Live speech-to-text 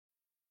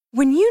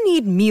When you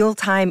need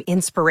mealtime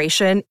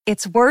inspiration,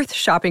 it's worth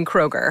shopping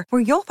Kroger,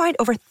 where you'll find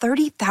over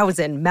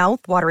 30,000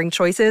 mouth-watering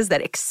choices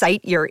that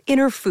excite your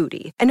inner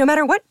foodie. And no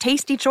matter what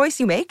tasty choice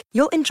you make,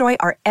 you'll enjoy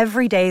our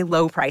everyday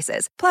low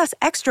prices, plus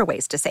extra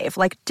ways to save,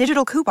 like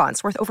digital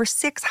coupons worth over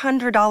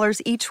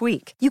 $600 each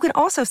week. You can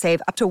also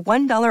save up to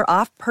 $1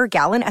 off per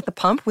gallon at the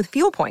pump with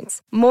fuel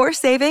points. More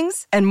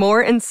savings and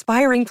more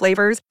inspiring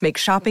flavors make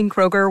shopping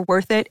Kroger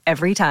worth it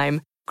every time.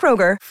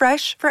 Kroger,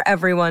 fresh for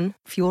everyone.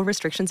 Fuel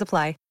restrictions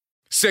apply.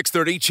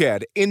 630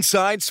 CHED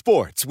Inside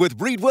Sports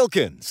with Reed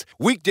Wilkins.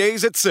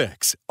 Weekdays at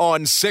 6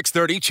 on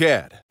 630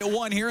 CHED.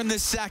 One here in the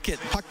second.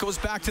 Puck goes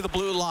back to the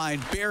blue line.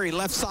 Barry,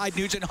 left side,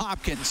 Nugent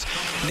Hopkins.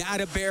 Now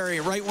to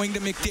Barry, right wing to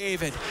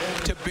McDavid.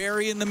 To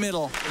Barry in the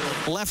middle.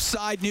 Left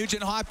side,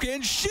 Nugent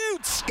Hopkins.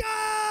 Shoots! Scores!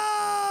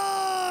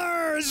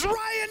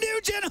 Ryan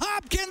Nugent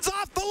Hopkins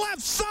off the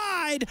left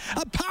side.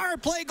 A power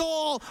play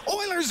goal.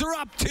 Oilers are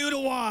up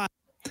 2-1.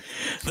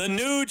 The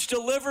Nuge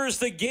delivers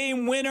the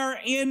game winner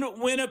in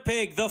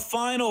Winnipeg. The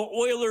final,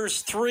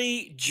 Oilers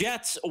 3,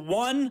 Jets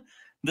 1.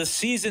 The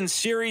season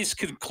series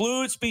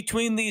concludes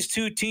between these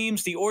two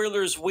teams. The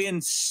Oilers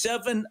win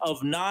 7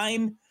 of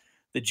 9.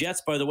 The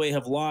Jets, by the way,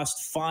 have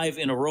lost 5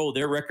 in a row.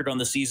 Their record on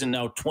the season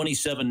now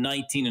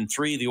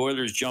 27-19-3. The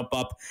Oilers jump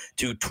up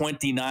to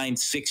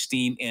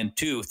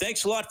 29-16-2.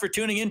 Thanks a lot for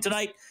tuning in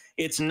tonight.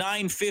 It's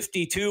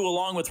 9:52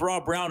 along with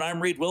Rob Brown. I'm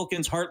Reed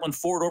Wilkins, Heartland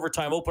Ford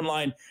Overtime Open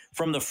Line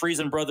from the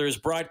Friesen Brothers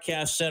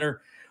Broadcast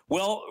Center.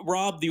 Well,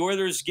 Rob, the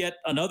Oilers get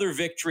another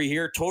victory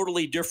here.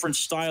 Totally different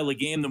style of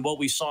game than what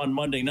we saw on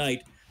Monday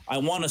night. I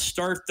want to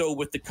start, though,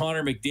 with the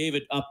Connor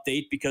McDavid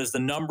update because the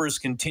numbers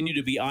continue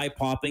to be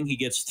eye-popping. He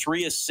gets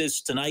 3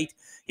 assists tonight.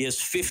 He has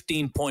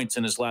 15 points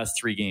in his last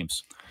 3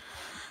 games.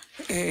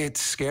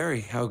 It's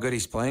scary how good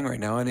he's playing right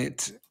now,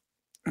 and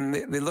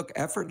they look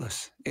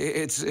effortless.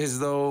 It's as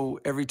though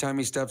every time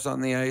he steps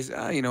on the ice,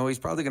 he's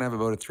probably going to have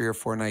about a 3 or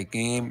 4 night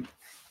game.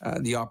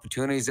 The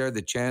opportunities are,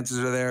 the chances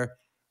are there.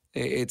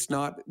 It's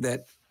not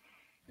that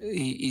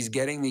he's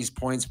getting these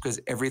points because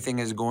everything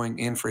is going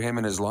in for him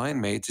and his line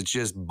mates. It's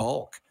just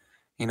bulk.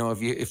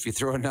 If you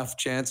throw enough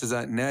chances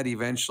at net,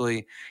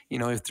 eventually,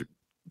 if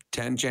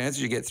 10 chances,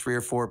 you get 3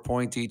 or 4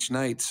 points each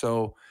night.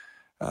 So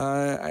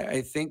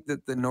I think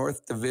that the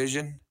North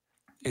Division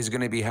is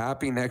going to be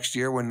happy next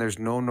year when there's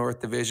no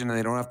North Division and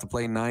they don't have to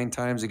play 9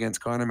 times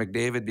against Connor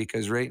McDavid,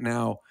 because right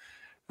now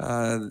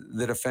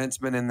the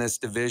defensemen in this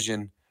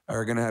division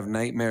are going to have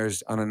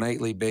nightmares on a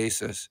nightly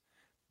basis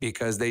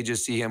because they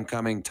just see him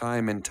coming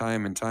time and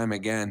time and time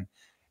again.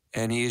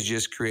 And he's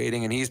just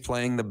creating, and he's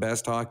playing the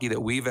best hockey that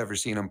we've ever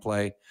seen him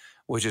play,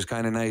 which is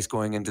kind of nice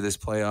going into this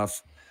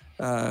playoff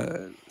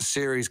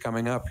series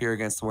coming up here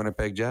against the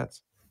Winnipeg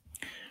Jets.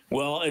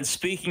 Well, and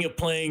speaking of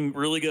playing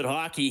really good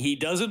hockey, he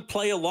doesn't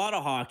play a lot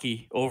of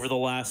hockey over the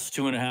last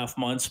 2.5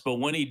 months, but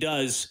when he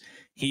does,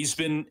 he's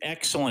been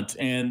excellent.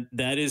 And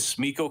that is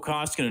Mikko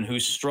Koskinen, who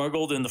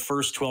struggled in the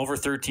first 12 or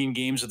 13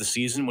 games of the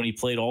season when he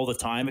played all the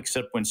time,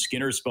 except when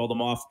Skinner spelled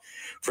him off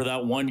for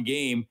that one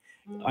game.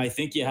 I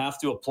think you have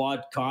to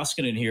applaud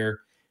Koskinen here.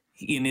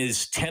 In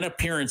his 10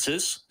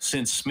 appearances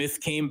since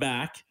Smith came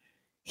back,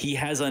 he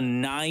has a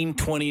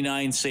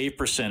 .929 save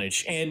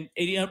percentage.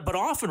 But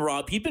often,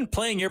 Rob, he'd been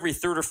playing every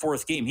third or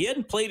fourth game. He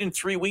hadn't played in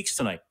 3 weeks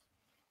tonight.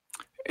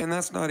 And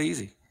that's not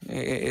easy.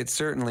 It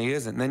certainly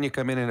isn't. And then you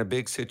come in a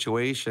big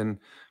situation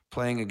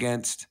playing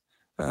against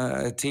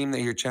a team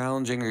that you're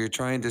challenging or you're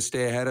trying to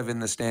stay ahead of in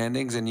the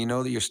standings, and you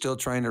know that you're still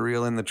trying to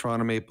reel in the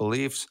Toronto Maple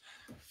Leafs.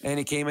 And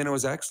he came in and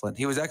was excellent.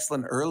 He was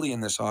excellent early in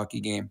this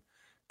hockey game.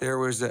 There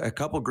was a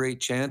couple great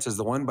chances.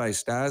 The one by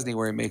Stastny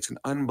where he makes an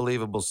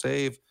unbelievable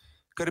save.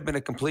 Could have been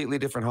a completely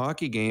different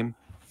hockey game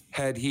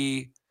had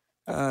he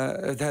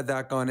had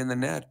that gone in the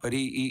net. But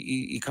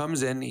he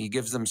comes in, he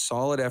gives them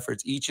solid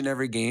efforts each and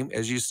every game,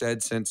 as you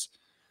said, since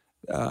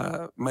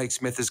Mike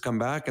Smith has come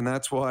back. And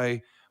that's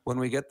why when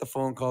we get the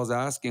phone calls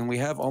asking, we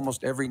have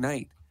almost every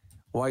night,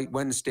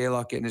 when is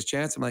Stalock getting his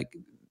chance? I'm like,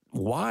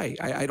 why?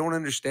 I don't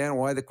understand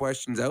why the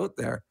question's out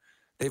there.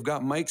 They've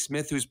got Mike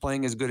Smith, who's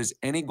playing as good as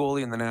any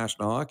goalie in the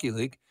National Hockey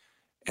League.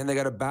 And they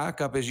got a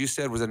backup, as you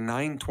said, was a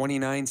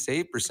 .929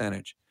 save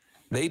percentage.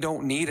 They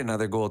don't need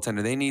another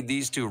goaltender. They need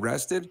these two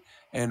rested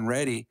and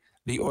ready.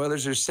 The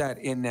Oilers are set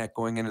in net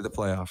going into the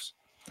playoffs.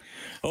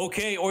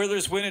 Okay,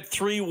 Oilers win it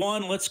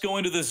 3-1. Let's go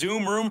into the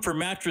Zoom room for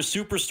Mattress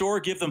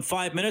Superstore. Give them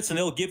 5 minutes, and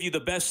they'll give you the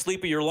best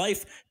sleep of your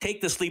life.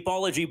 Take the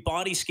Sleepology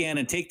body scan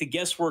and take the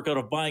guesswork out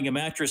of buying a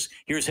mattress.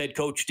 Here's head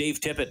coach Dave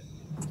Tippett.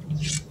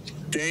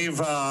 Dave,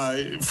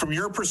 from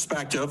your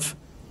perspective,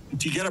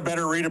 do you get a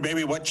better read of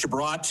maybe what you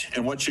brought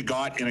and what you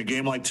got in a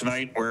game like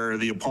tonight where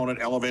the opponent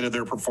elevated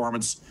their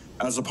performance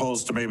as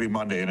opposed to maybe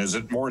Monday? And is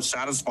it more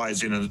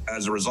satisfying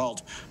as a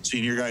result,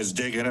 seeing you guys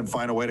dig in and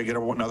find a way to get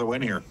another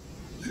win here?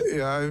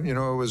 Yeah, it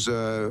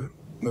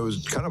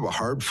was kind of a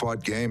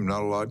hard-fought game,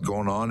 not a lot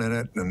going on in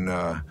it, and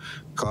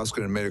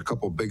Koskinen made a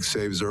couple big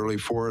saves early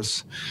for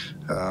us,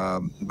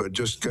 but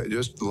just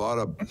a lot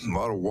of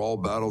wall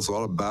battles, a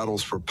lot of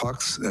battles for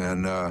pucks,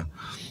 and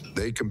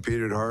they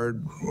competed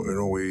hard. You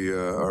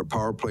know, our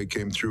power play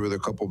came through with a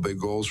couple big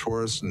goals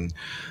for us, and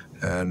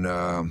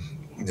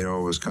you know,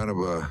 it was kind of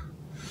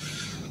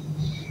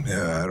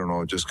I don't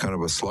know, just kind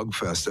of a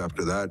slugfest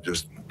after that,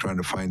 just trying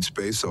to find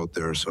space out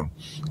there. So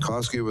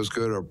Koski was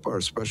good.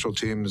 Our special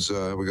teams,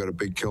 we got a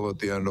big kill at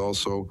the end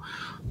also,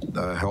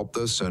 helped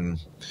us, and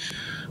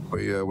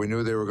we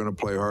knew they were going to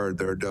play hard.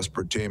 They're a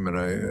desperate team, and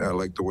I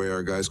like the way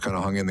our guys kind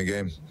of hung in the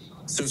game.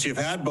 Since you've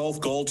had both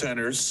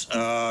goaltenders,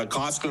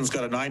 Koskinen has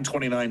got a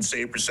 .929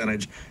 save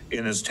percentage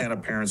in his 10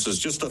 appearances.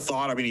 Just a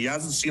thought. I mean, he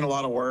hasn't seen a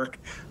lot of work,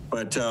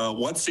 but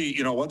what's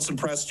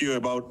impressed you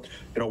about,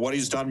 what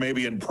he's done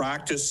maybe in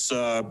practice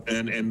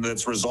and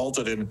that's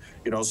resulted in,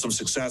 some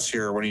success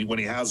here when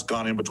he has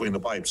gone in between the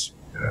pipes?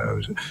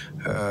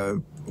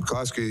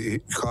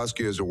 Koski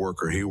is a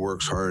worker. He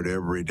works hard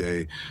every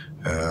day.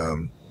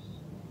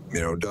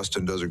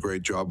 Dustin does a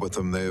great job with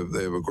him. They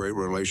have a great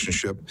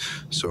relationship.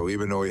 So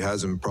even though he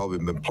hasn't probably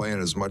been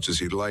playing as much as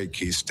he'd like,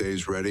 he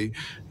stays ready.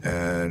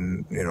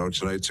 And,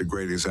 tonight's a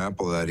great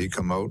example of that. He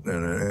come out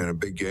in a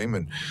big game,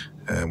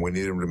 and we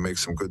need him to make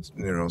some good,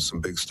 some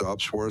big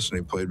stops for us, and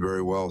he played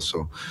very well.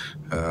 So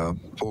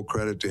full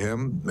credit to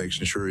him,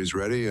 making sure he's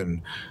ready,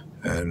 and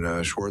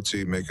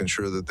Schwartzy making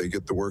sure that they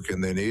get the work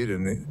in they need,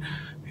 and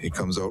he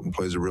comes out and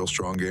plays a real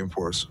strong game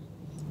for us.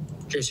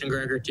 Jason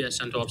Gregor,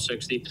 TSN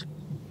 1260.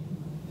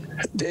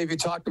 Dave, you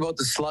talked about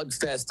the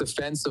slugfest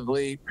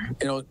defensively,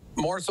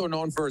 more so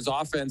known for his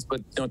offense,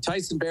 but,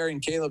 Tyson Barrie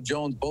and Caleb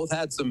Jones both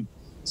had some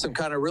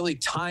kind of really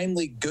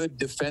timely, good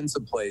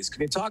defensive plays.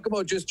 Can you talk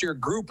about just your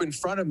group in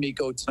front of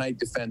Mikko tonight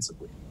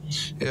defensively?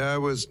 Yeah, it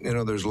was,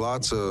 there's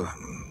lots of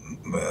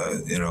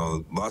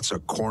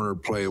corner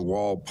play,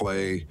 wall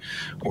play,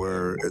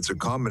 where it's a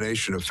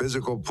combination of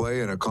physical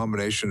play and a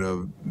combination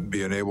of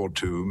being able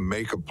to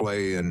make a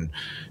play in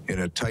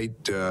a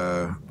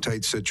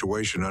tight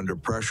situation under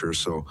pressure.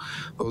 So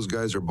those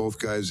guys are both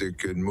guys that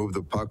can move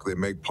the puck. They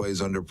make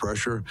plays under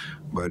pressure,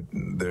 but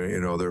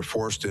they're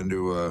forced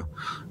into a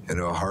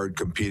hard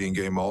competing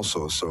game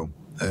also. So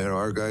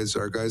our guys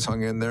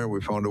hung in there.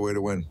 We found a way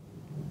to win.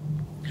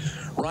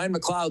 Ryan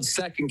McLeod's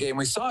second game,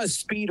 we saw his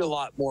speed a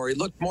lot more. He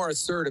looked more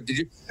assertive.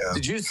 Did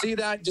you see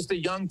that? Just a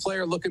young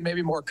player looking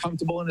maybe more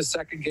comfortable in his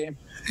second game?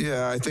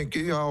 Yeah, I think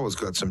he always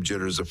got some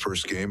jitters the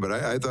first game, but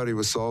I thought he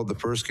was solid the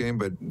first game.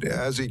 But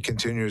as he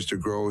continues to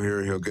grow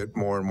here, he'll get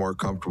more and more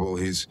comfortable.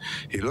 He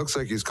looks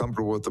like he's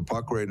comfortable with the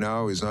puck right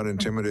now. He's not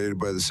intimidated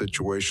by the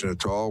situation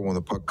at all. When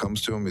the puck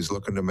comes to him, he's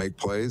looking to make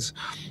plays,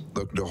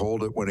 looking to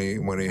hold it when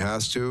he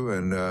has to,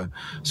 and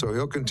so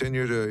he'll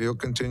continue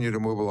to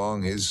move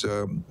along. He's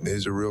a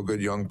real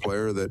good young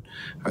player that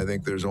I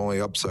think there's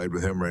only upside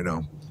with him right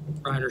now.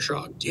 Ryder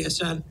Shaw,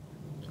 TSN.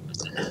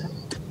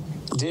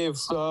 Dave,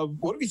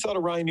 what have you thought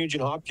of Ryan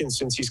Nugent-Hopkins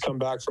since he's come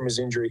back from his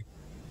injury?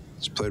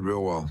 He's played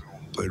real well.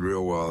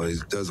 He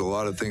does a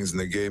lot of things in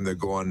the game that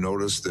go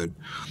unnoticed that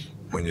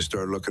when you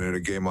start looking at a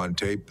game on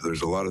tape,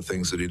 there's a lot of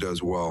things that he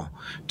does well.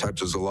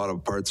 Touches a lot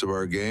of parts of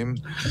our game.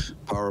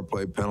 Power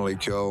play, penalty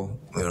kill.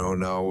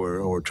 Now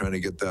we're trying to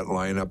get that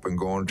line up and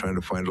going, trying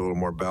to find a little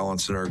more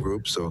balance in our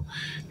group. So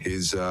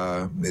he's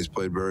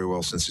played very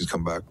well since he's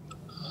come back.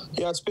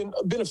 Yeah, it's been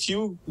a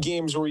few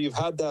games where you've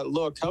had that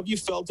look. How have you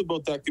felt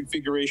about that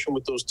configuration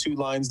with those two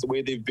lines, the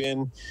way they've been?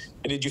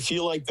 And did you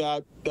feel like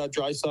that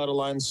Draisaitl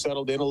line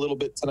settled in a little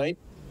bit tonight?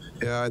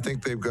 Yeah, I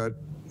think they've got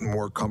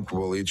more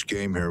comfortable each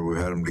game here. We've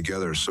had them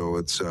together, so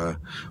it's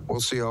we'll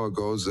see how it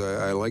goes.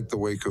 I like the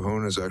way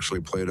Kahun has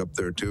actually played up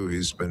there too.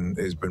 He's been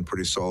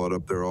pretty solid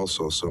up there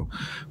also. So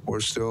we're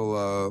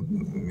still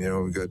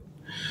we got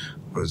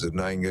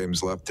 9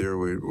 games left here.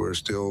 We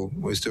still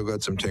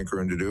got some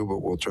tinkering to do, but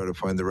we'll try to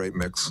find the right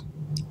mix.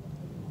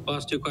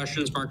 Last 2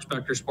 questions. Mark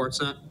Spector,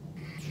 Sportsnet.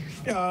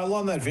 Yeah,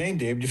 along that vein,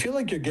 Dave, do you feel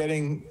like you're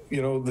getting,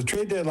 the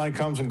trade deadline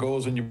comes and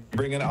goes and you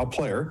bring in a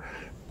player,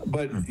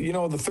 but,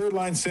 the third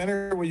line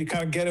center where you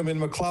kind of get him in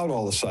McLeod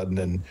all of a sudden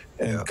and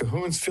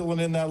Kahun's filling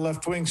in that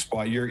left wing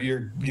spot.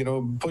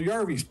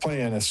 Puljujarvi's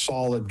playing a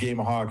solid game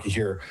of hockey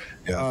here.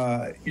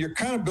 Yeah. You're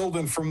kind of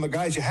building from the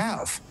guys you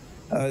have.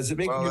 Is it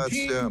making your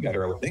team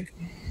better, I would think?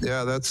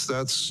 Yeah, that's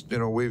it's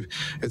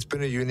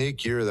been a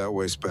unique year that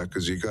way, Spec,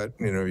 because you got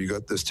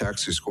this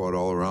taxi squad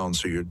all around,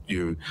 so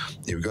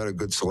you've got a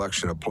good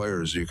selection of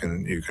players you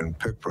can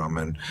pick from,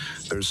 and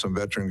there's some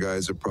veteran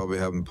guys that probably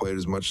haven't played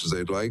as much as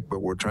they'd like,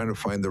 but we're trying to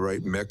find the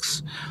right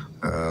mix.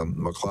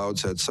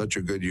 McLeod's had such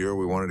a good year,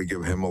 we wanted to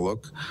give him a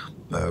look.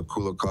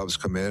 Kulikov's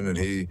come in, and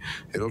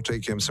it'll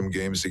take him some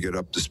games to get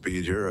up to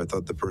speed here. I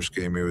thought the first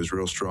game he was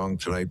real strong.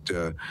 Tonight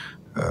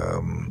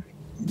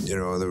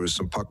there was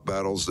some puck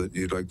battles that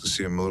you'd like to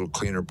see him a little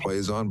cleaner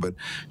plays on, but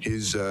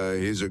he's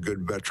a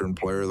good veteran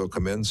player. They'll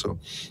come in, so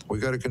we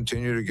got to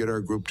continue to get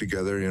our group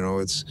together.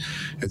 It's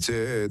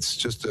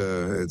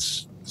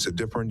a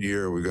different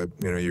year. We got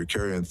you're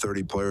carrying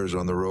 30 players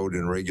on the road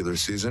in regular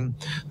season.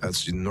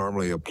 That's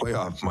normally a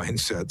playoff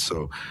mindset.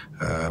 So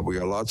we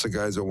got lots of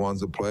guys that want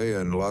to play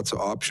and lots of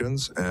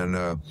options, and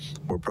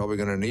we're probably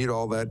going to need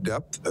all that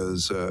depth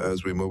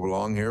as we move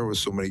along here with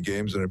so many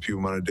games in a few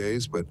amount of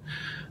days. But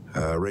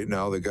right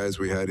now, the guys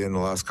we had in the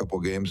last couple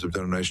of games have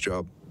done a nice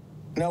job.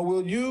 Now,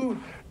 will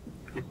you,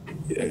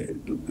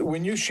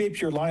 when you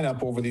shape your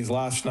lineup over these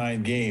last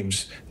 9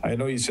 games, I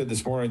know you said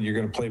this morning you're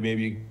going to play,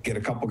 maybe get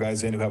a couple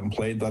guys in who haven't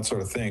played, that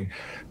sort of thing.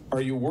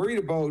 Are you worried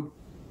about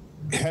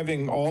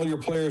having all your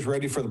players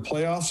ready for the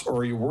playoffs, or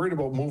are you worried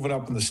about moving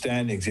up in the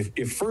standings?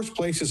 If first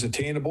place is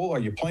attainable, are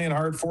you playing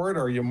hard for it,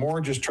 or are you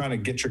more just trying to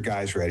get your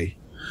guys ready?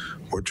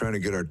 We're trying to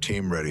get our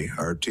team ready.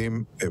 Our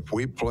team, if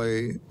we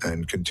play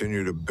and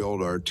continue to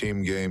build our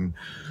team game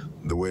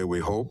the way we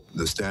hope,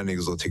 the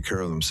standings will take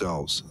care of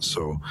themselves.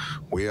 So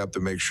we have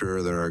to make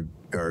sure that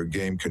our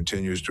game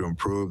continues to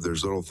improve.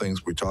 There's little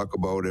things we talk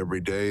about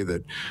every day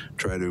that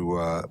try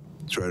to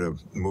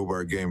move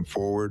our game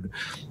forward.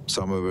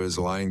 Some of it is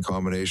line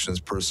combinations,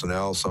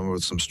 personnel, some of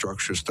it's some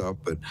structure stuff,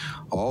 but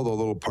all the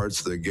little parts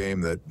of the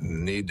game that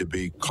need to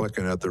be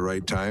clicking at the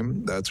right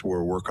time, that's what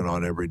we're working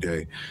on every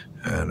day.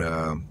 And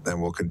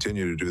we'll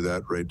continue to do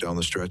that right down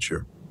the stretch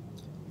here.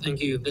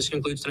 Thank you. This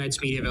concludes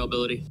tonight's media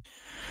availability.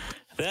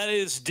 That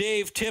is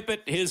Dave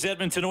Tippett. His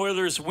Edmonton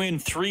Oilers win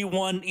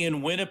 3-1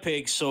 in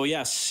Winnipeg. So,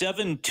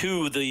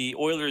 7-2 the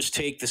Oilers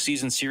take the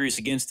season series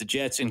against the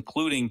Jets,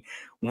 including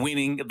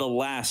winning the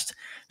last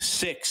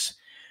 6.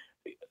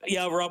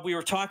 Yeah, Rob, we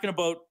were talking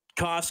about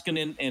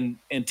Koskinen and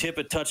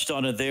Tippett touched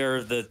on it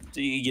there, that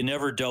you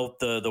never doubt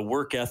the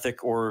work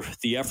ethic or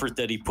the effort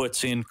that he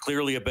puts in.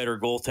 Clearly a better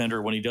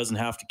goaltender when he doesn't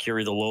have to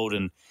carry the load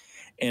and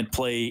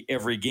play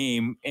every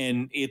game.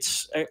 And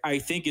I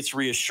think it's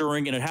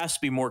reassuring, and it has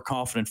to be more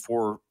confident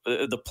for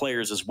the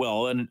players as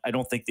well. And I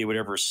don't think they would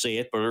ever say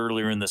it, but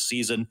earlier in the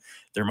season,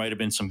 there might have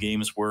been some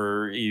games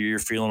where you're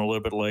feeling a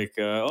little bit like,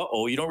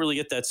 you don't really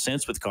get that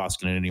sense with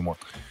Koskinen anymore.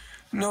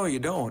 No, you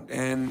don't.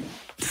 And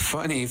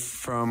funny,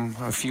 from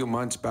a few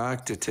months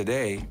back to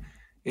today,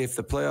 if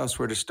the playoffs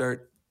were to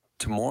start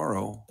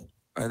tomorrow,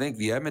 I think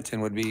the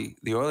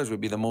Oilers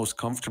would be the most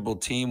comfortable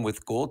team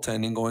with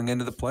goaltending going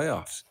into the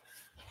playoffs.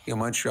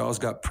 Montreal's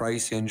got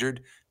Price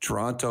injured.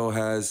 Toronto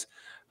has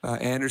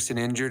Anderson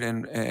injured,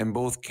 and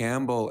both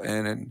Campbell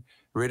and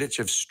Rittich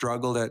have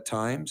struggled at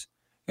times.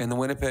 And the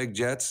Winnipeg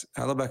Jets,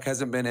 Hellebuyck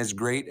hasn't been as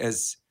great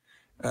as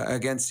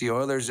against the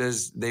Oilers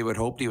as they would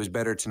hope. He was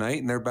better tonight,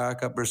 and their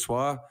backup,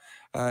 Brossoit,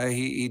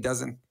 he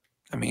doesn't.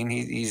 I mean,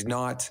 he's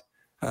not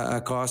a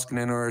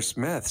Koskinen or a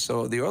Smith.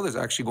 So the Oilers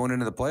actually going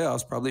into the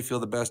playoffs probably feel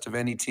the best of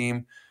any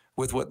team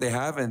with what they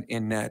have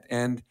in net.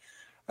 And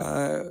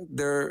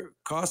their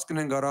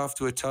Koskinen got off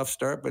to a tough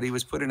start, but he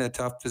was put in a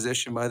tough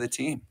position by the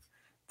team.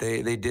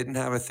 They didn't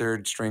have a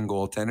third string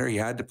goaltender. He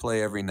had to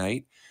play every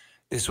night.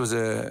 This was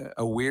a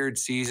weird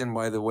season,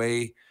 by the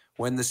way,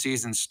 when the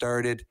season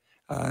started,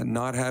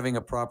 not having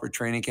a proper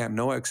training camp,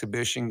 no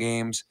exhibition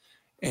games,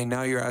 and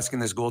now you're asking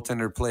this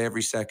goaltender to play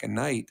every second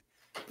night,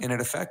 and it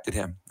affected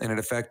him, and it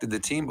affected the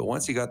team. But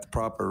once he got the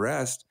proper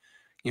rest,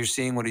 you're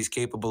seeing what he's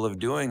capable of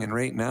doing, and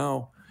right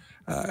now,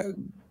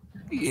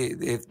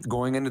 if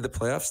going into the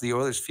playoffs, the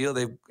Oilers feel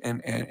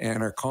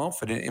and are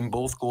confident in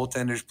both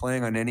goaltenders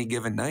playing on any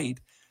given night,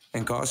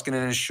 and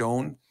Koskinen has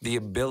shown the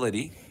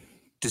ability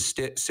to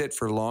sit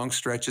for long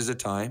stretches of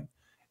time,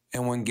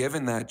 and when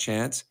given that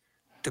chance,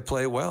 to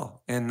play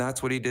well. And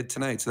that's what he did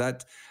tonight. So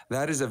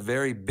that is a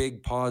very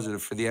big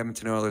positive for the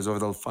Edmonton Oilers over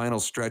the final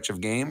stretch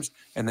of games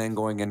and then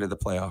going into the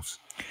playoffs.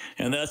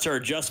 And that's our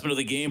adjustment of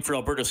the game for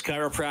Alberta's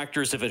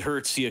chiropractors. If it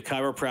hurts, see a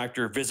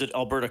chiropractor. Visit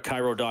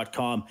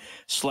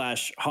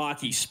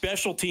albertachiro.com/hockey.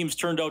 Special teams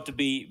turned out to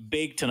be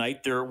big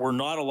tonight. There were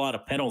not a lot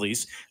of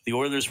penalties. The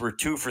Oilers were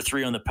 2 for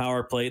 3 on the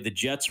power play. The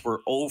Jets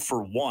were 0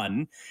 for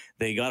 1.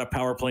 They got a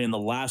power play in the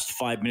last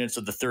 5 minutes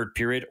of the third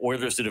period.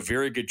 Oilers did a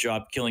very good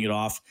job killing it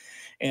off.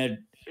 And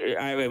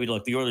I mean,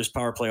 look, the Oilers'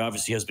 power play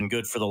obviously has been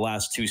good for the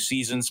last 2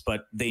 seasons,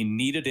 but they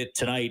needed it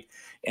tonight.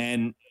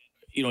 And,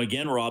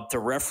 again, Rob, to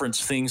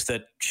reference things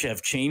that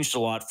have changed a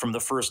lot from the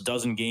first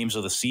dozen games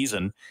of the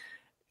season,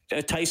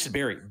 Tyson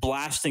Barrie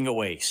blasting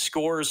away,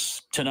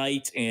 scores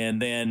tonight,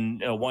 and then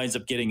winds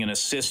up getting an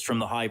assist from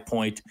the high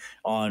point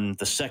on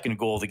the second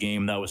goal of the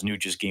game. That was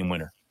Nuge's game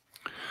winner.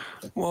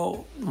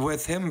 Well,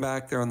 with him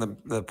back there on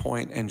the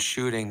point and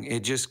shooting,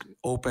 it just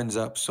opens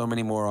up so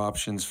many more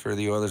options for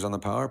the Oilers on the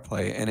power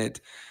play, and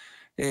it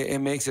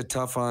makes it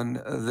tough on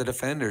the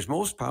defenders.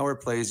 Most power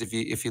plays,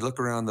 if you look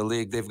around the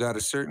league, they've got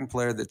a certain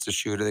player that's a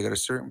shooter, they got a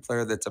certain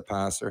player that's a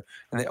passer,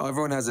 and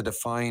everyone has a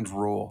defined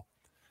role.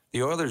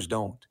 The Oilers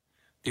don't.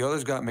 The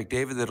Oilers got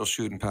McDavid that'll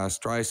shoot and pass,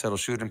 Draisaitl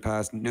shoot and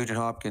pass, Nugent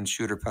Hopkins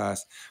shoot or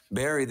pass.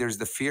 Barrie, there's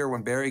the fear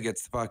when Barrie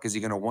gets the puck, is he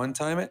going to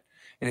one-time it?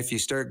 And if you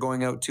start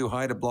going out too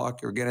high to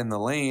block or get in the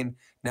lane,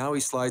 now he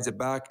slides it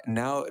back. And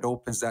now it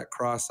opens that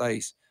cross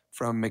ice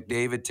from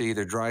McDavid to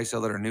either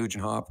Draisaitl or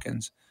Nugent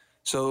Hopkins.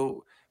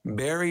 So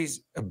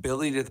Barrie's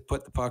ability to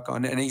put the puck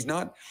on net, and he's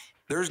not,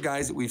 there's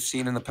guys that we've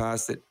seen in the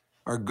past that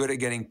are good at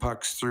getting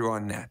pucks through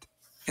on net,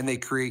 and they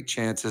create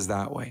chances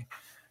that way.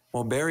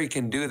 Well, Barrie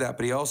can do that,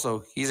 but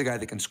he's a guy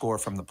that can score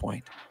from the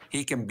point.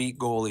 He can beat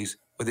goalies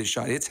with his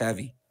shot. It's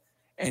heavy,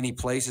 and he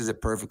places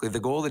it perfectly. The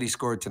goal that he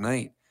scored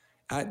tonight,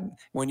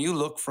 when you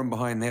look from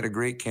behind, they had a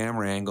great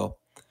camera angle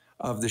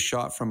of the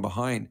shot from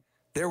behind.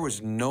 there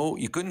was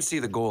you couldn't see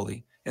the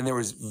goalie, and there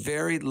was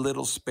very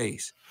little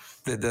space.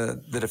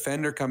 The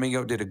defender coming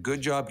out did a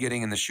good job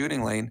getting in the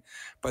shooting lane,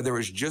 but there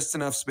was just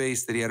enough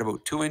space that he had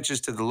about 2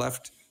 inches to the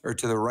left or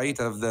to the right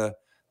of the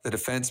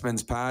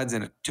defenseman's pads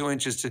and 2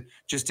 inches to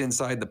just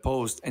inside the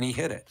post, and he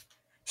hit it.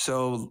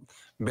 So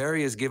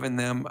Barrie has given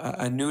them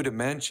a new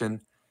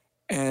dimension.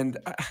 And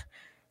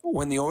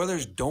when the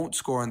Oilers don't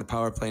score on the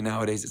power play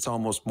nowadays, it's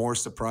almost more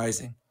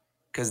surprising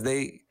because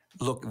they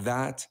look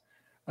that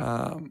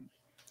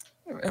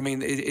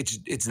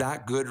it's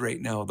that good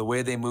right now. The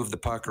way they move the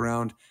puck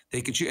around,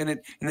 they can shoot. And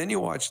then you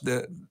watch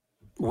the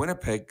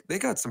Winnipeg. They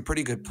got some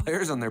pretty good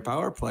players on their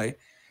power play,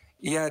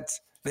 yet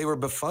they were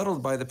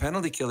befuddled by the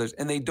penalty killers,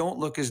 and they don't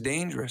look as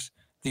dangerous.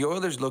 The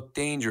Oilers look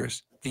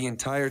dangerous the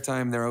entire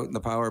time they're out in the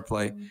power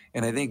play,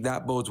 and I think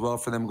that bodes well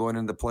for them going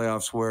into the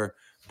playoffs, where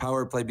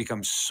power play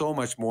becomes so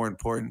much more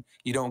important.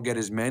 You don't get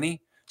as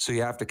many, so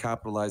you have to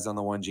capitalize on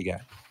the ones you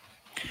get.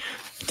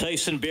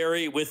 Tyson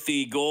Barrie with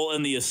the goal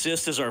and the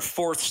assist is our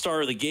fourth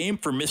star of the game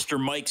for Mr.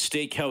 Mike's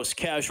Steakhouse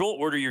Casual.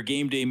 Order your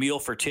game day meal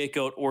for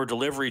takeout or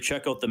delivery.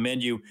 Check out the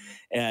menu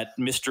at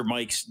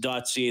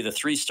mrmikes.ca. The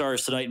 3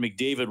 stars tonight,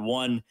 McDavid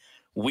 1,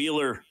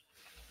 Wheeler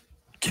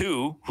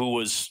 2, who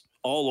was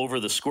all over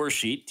the score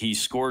sheet. He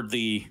scored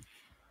the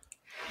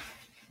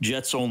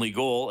Jets' only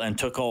goal and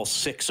took all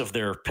 6 of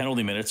their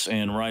penalty minutes,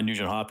 and Ryan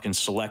Nugent-Hopkins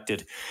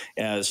selected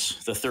as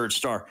the 3rd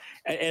star.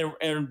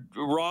 And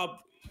Rob,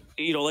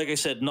 like I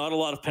said, not a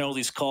lot of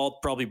penalties called.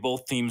 Probably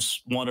both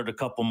teams wanted a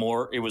couple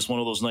more. It was one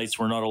of those nights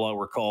where not a lot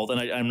were called.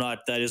 And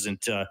that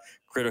isn't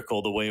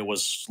critical the way it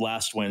was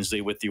last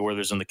Wednesday with the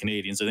Oilers and the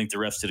Canadiens. I think the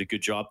refs did a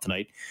good job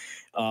tonight.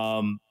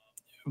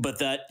 But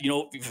that,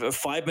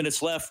 5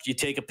 minutes left, you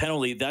take a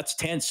penalty, that's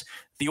tense.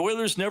 The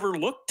Oilers never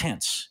looked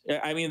tense.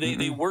 I mean,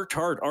 they worked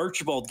hard.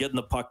 Archibald getting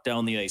the puck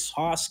down the ice.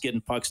 Haas getting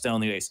pucks down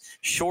the ice.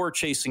 Shore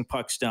chasing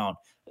pucks down.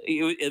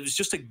 It was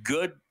just a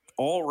good,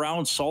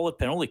 all-around, solid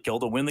penalty kill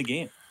to win the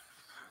game.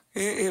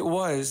 It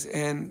was,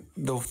 and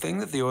the thing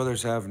that the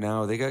Oilers have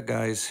now, they got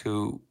guys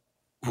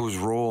whose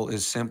role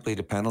is simply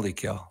to penalty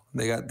kill.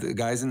 They got the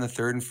guys in the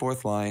 3rd and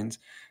 4th lines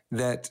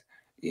that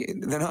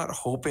they're not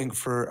hoping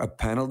for a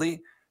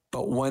penalty,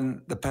 but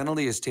when the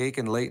penalty is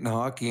taken late in the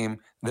hockey game,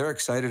 they're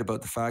excited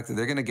about the fact that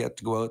they're going to get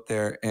to go out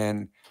there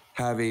and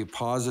have a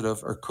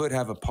positive, or could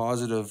have a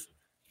positive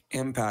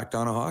impact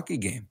on a hockey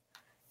game.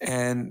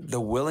 And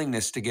the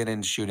willingness to get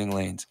in shooting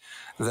lanes,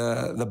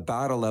 the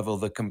battle level,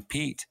 the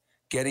compete,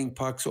 getting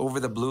pucks over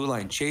the blue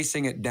line,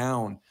 chasing it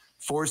down,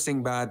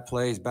 forcing bad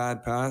plays,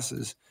 bad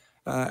passes.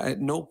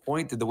 At no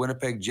point did the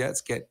Winnipeg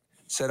Jets get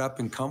set up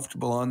and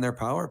comfortable on their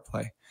power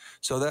play.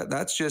 So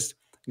that's just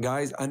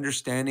guys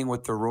understanding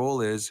what the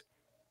role is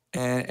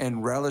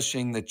and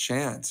relishing the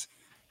chance.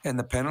 And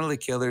the penalty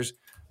killers,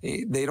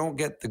 they don't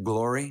get the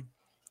glory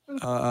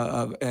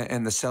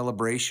and the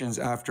celebrations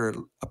after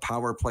a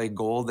power play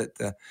goal that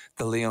the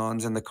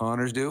Leons and the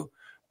Connors do,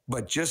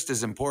 but just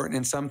as important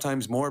and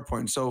sometimes more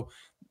important. So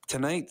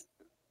tonight,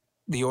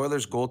 the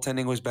Oilers'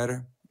 goaltending was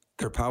better,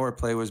 their power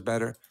play was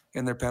better,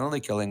 and their penalty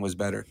killing was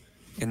better.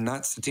 And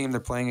that's the team they're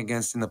playing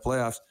against in the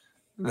playoffs.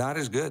 That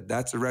is good.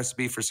 That's a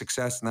recipe for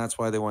success, and that's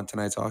why they won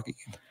tonight's hockey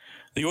game.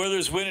 The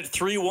Oilers win at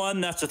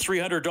 3-1. That's a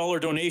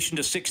 $300 donation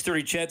to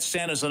 630 CHED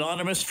Santa's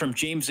Anonymous from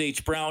James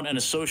H. Brown and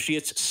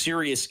Associates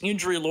Serious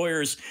Injury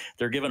Lawyers.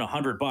 They're given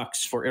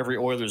 $100 for every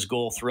Oilers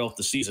goal throughout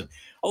the season.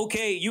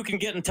 Okay, you can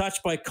get in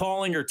touch by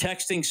calling or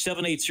texting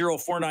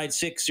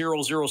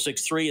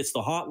 780-496-0063. It's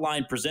the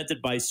hotline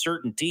presented by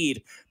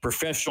CertainTeed,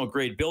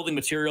 professional-grade building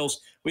materials.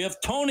 We have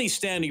Tony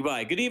standing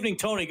by. Good evening,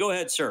 Tony. Go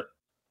ahead, sir.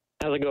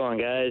 How's it going,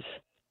 guys?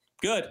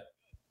 Good.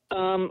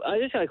 I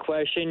just got a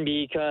question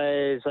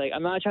because,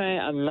 I'm not,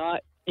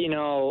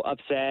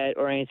 upset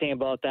or anything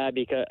about that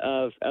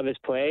because of his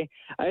play.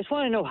 I just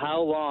want to know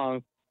how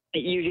long it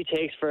usually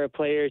takes for a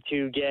player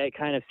to get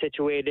kind of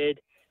situated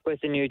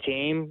with the new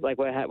team, like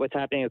what's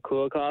happening with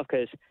Kulikov.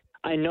 Because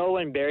I know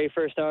when Barrie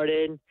first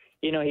started,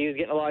 he was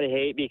getting a lot of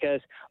hate because,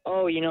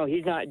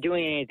 he's not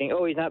doing anything.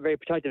 Oh, he's not very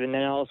productive. And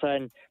then all of a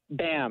sudden,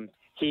 bam,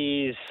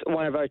 he's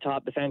one of our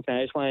top defensemen.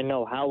 I just want to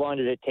know, how long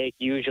does it take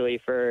usually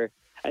for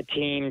a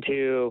team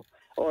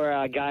or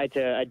a guy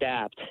to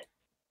adapt?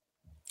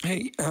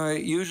 Hey,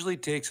 it usually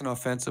takes an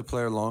offensive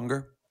player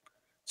longer.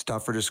 It's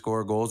tougher to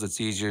score goals.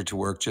 It's easier to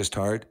work just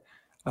hard.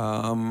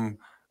 I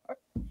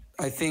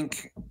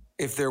think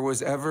if there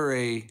was ever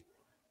a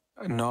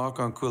knock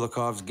on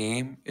Kulikov's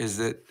game, is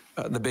that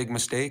the big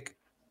mistake,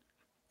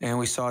 and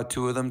we saw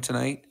 2 of them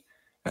tonight.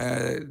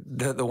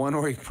 The one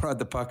where he brought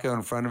the puck out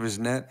in front of his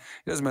net,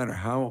 it doesn't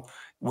matter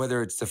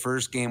whether it's the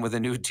first game with a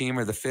new team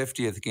or the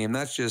 50th game,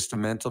 that's just a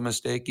mental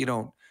mistake. You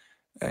don't,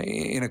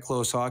 in a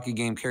close hockey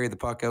game, carry the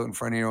puck out in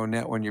front of your own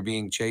net when you're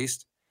being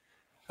chased.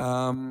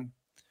 He's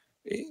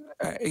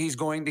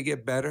going to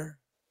get better,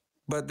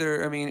 but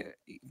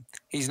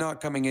he's not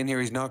coming in here.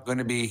 He's not going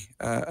to be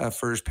a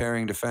first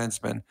pairing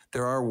defenseman.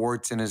 There are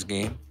warts in his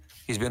game.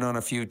 He's been on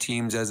a few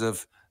teams as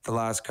of the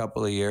last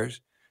couple of years,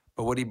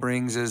 but what he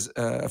brings is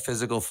a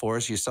physical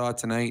force. You saw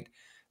tonight,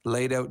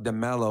 laid out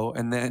DeMello,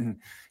 and then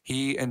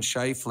he and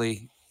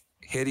Scheifele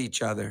hit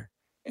each other.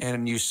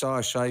 And you saw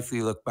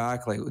Scheifele look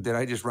back like, did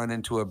I just run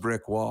into a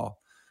brick wall?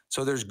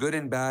 So there's good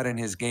and bad in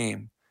his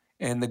game.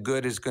 And the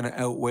good is going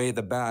to outweigh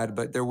the bad,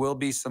 but there will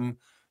be some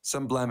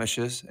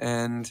blemishes.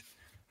 And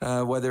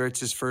whether it's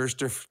his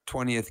first or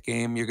 20th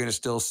game, you're going to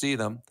still see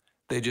them.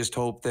 They just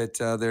hope that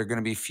they're going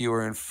to be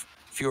fewer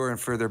and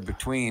further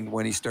between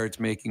when he starts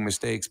making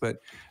mistakes. But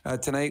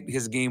tonight,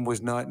 his game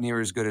was not near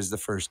as good as the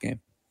first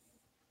game.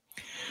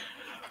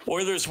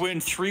 Oilers win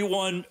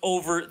 3-1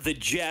 over the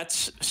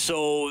Jets,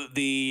 so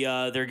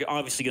they're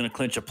obviously going to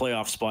clinch a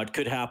playoff spot.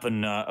 Could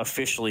happen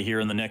officially here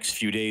in the next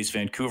few days.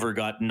 Vancouver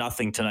got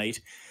nothing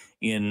tonight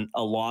in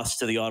a loss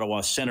to the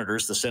Ottawa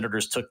Senators. The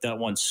Senators took that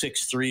one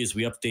 6-3 as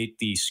we update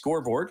the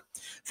scoreboard.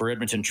 For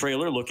Edmonton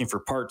Trailer, looking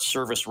for parts,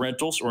 service,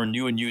 rentals, or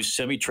new and used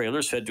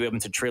semi-trailers, head to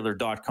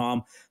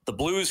edmontontrailer.com. The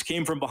Blues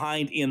came from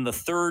behind in the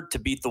third to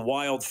beat the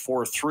Wild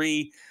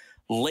 4-3.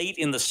 Late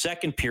in the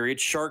second period,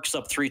 Sharks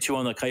up 3-2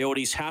 on the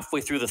Coyotes.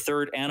 Halfway through the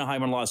third,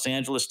 Anaheim and Los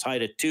Angeles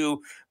tied at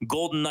 2.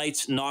 Golden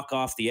Knights knock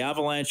off the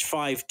Avalanche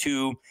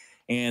 5-2.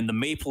 And the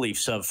Maple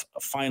Leafs have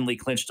finally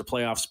clinched a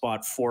playoff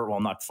spot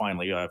not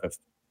finally,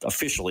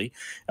 officially,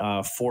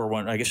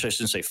 4-1. I guess I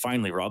shouldn't say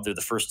finally, Rob. They're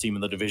the first team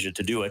in the division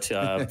to do it,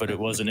 but it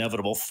was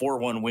inevitable.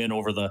 4-1 win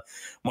over the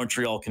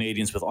Montreal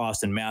Canadiens with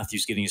Austin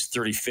Matthews getting his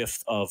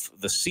 35th of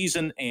the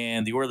season.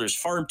 And the Oilers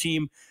farm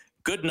team,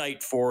 good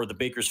night for the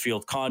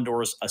Bakersfield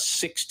Condors, a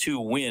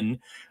 6-2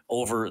 win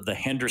over the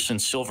Henderson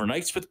Silver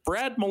Knights, with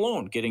Brad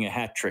Malone getting a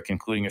hat trick,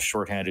 including a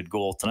shorthanded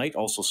goal tonight.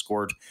 Also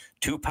scored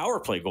 2 power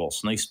play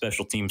goals. Nice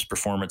special teams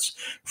performance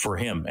for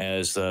him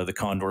as the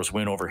Condors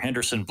win over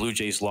Henderson. Blue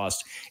Jays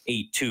lost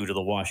 8-2 to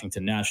the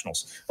Washington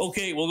Nationals.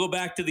 Okay, we'll go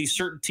back to the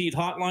Certainteed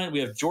hotline. We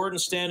have Jordan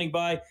standing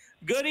by.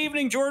 Good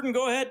evening, Jordan.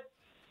 Go ahead.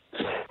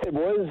 Hey,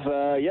 boys.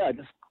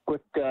 Just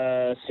quick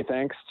say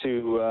thanks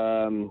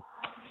to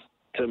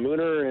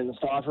Mooner and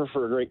Stauffer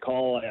for a great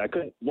call. I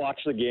couldn't watch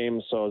the game,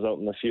 so I was out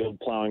in the field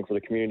plowing for the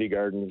community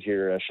gardens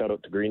here. Shout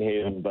out to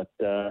Greenhaven. But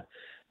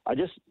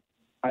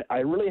I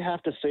really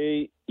have to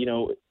say,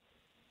 the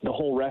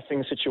whole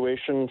reffing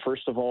situation,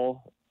 first of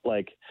all,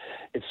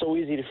 it's so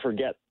easy to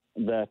forget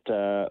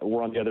that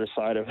we're on the other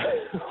side of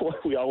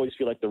we always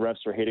feel like the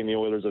refs are hating the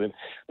Oilers and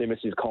they miss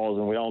these calls,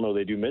 and we all know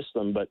they do miss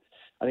them. But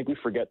I think we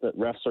forget that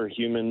refs are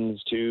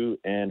humans too,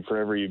 and for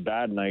every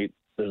bad night,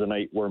 there's a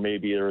night where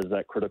maybe there was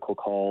that critical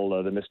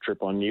call, the missed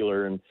trip on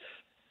Nealer, and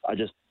I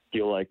just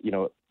feel like,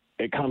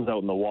 it comes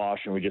out in the wash,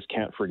 and we just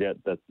can't forget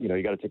that, you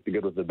got to take the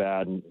good with the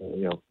bad, and,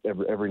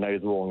 every night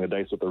is rolling the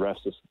dice with the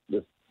refs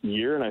this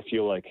year, and I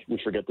feel like we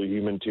forget they're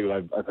human too.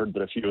 I've heard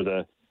that a few of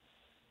the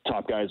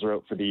top guys are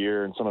out for the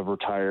year, and some have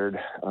retired,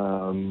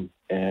 and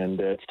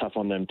it's tough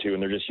on them too,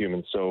 and they're just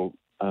human. So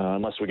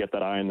unless we get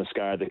that eye in the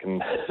sky that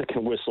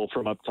can whistle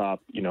from up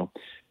top,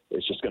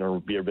 it's just going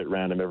to be a bit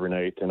random every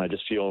night. And I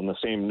just feel on the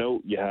same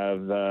note, you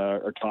have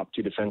our top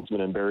 2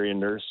 defensemen in Barrie and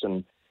Nurse.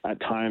 And at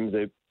times,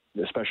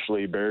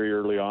 especially Barrie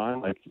early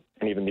on,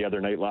 and even the other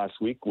night last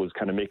week, was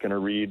kind of making a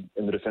read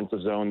in the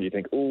defensive zone. You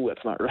think, oh,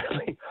 that's not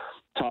really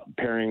top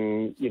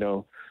pairing,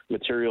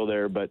 material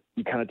there. But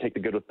you kind of take the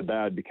good with the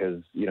bad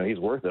because, he's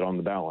worth it on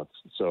the balance.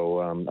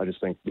 So I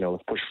just think,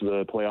 let's push for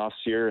the playoffs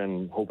here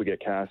and hope we get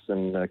Cass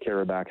and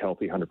Kara back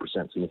healthy 100%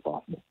 as soon as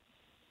possible.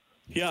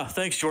 Yeah,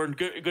 thanks, Jordan.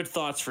 Good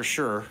thoughts for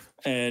sure.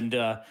 And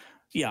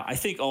I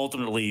think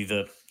ultimately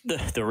the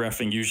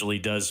reffing usually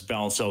does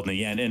balance out in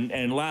the end.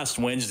 And last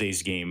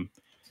Wednesday's game,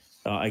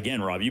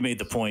 again, Rob, you made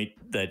the point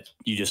that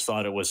you just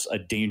thought it was a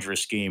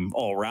dangerous game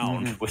all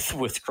around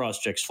with cross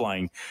checks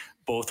flying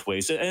both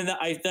ways. And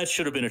that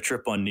should have been a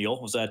trip on Neal.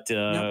 Was that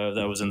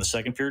that was in the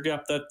second period?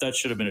 Yeah, that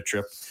should have been a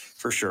trip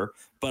for sure.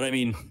 But I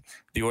mean,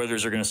 the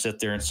Oilers are going to sit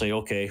there and say,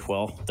 okay,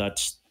 well,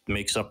 that's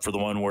makes up for the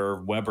one where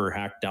Weber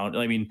hacked down.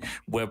 I mean,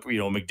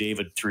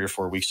 McDavid 3 or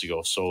 4 weeks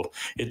ago. So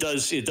it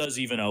does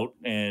even out,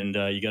 and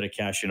you got to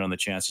cash in on the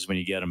chances when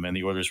you get them. And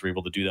the Oilers were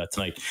able to do that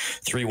tonight.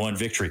 3-1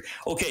 victory.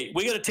 Okay,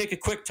 we got to take a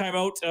quick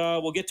timeout.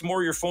 We'll get to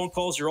more of your phone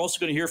calls. You're also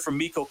going to hear from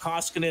Mikko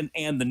Koskinen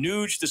and the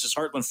Nuge. This is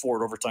Heartland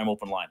Ford Overtime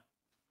Open Line.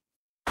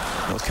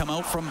 He'll come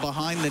out from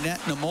behind the net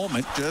in a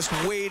moment, just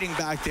waiting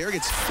back there,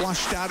 gets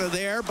flushed out of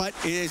there, but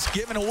is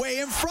given away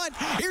in front.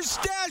 Here's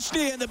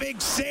Stastny, and the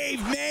big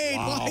save made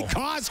by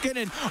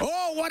Koskinen.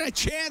 Oh, what a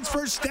chance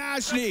for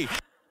Stastny.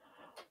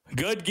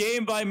 Good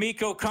game by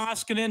Mikko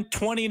Koskinen,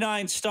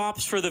 29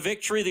 stops for the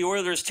victory. The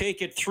Oilers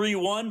take it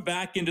 3-1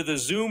 back into the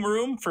Zoom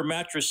room for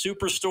Mattress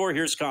Superstore.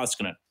 Here's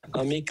Koskinen.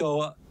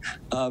 Mikko,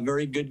 a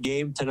very good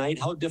game tonight.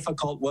 How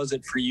difficult was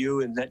it for you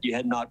in that you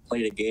had not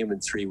played a game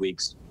in 3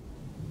 weeks?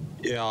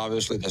 Yeah,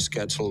 obviously the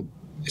schedule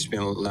has been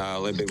a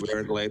little bit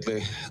weird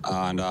lately,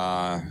 and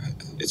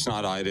it's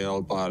not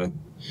ideal. But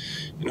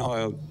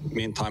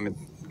meantime,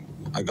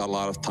 I got a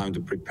lot of time to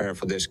prepare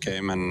for this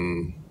game,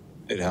 and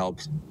it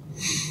helped.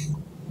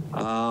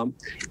 The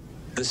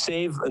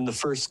save in the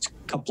first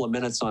couple of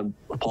minutes on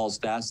Paul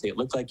Stastny, it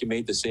looked like you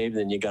made the save,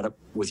 and then you got up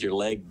with your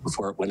leg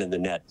before it went in the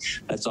net.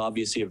 That's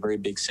obviously a very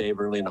big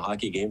save early in a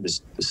hockey game to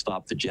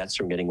stop the Jets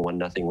from getting a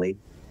 1-0 lead.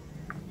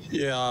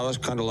 Yeah, I was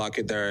kind of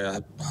lucky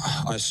there.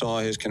 I saw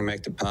he was going to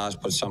make the pass,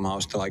 but somehow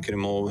still I couldn't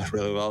move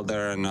really well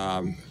there. And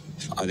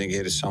I think he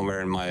hit it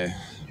somewhere in my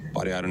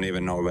body. I don't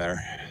even know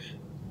where.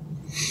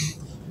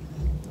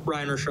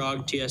 Ryan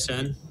Rishaug,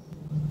 TSN.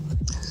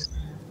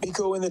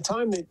 Mikko, in the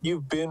time that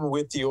you've been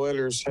with the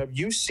Oilers, have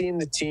you seen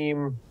the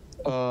team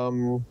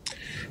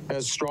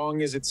as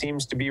strong as it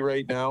seems to be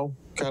right now?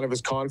 Kind of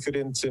as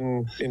confident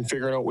in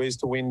figuring out ways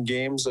to win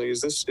games? Like,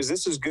 is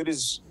this as good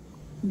as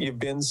you've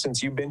been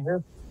since you've been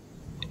here?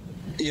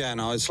 Yeah,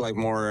 no, it's like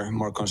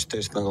more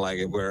consistent.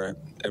 Like we're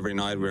every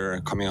night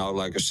we're coming out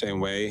like the same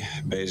way,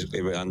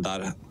 basically, and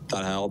that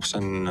helps.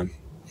 And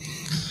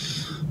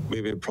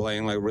we've been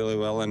playing like really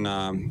well.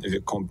 And if you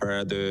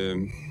compare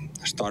the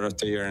start of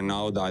the year and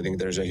now, I think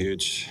there's a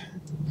huge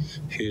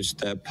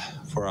step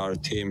for our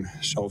team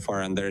so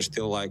far. And there's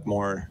still like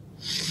more.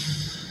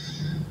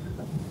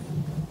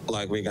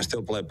 Like we can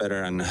still play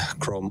better and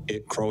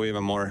grow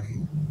even more,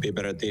 be a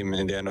better team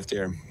in the end of the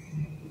year.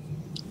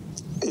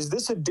 Is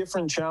this a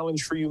different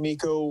challenge for you,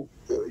 Mikko?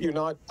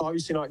 You're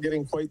obviously not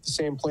getting quite the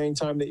same playing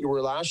time that you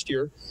were last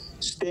year.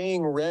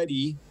 Staying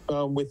ready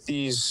with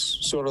these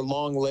sort of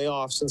long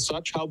layoffs and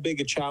such, how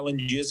big a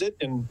challenge is it?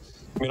 And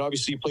I mean,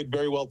 obviously you played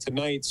very well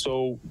tonight,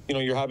 so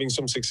you're having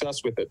some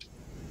success with it.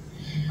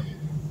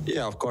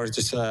 Yeah, of course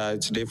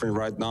it's different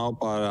right now,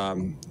 but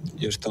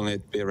you still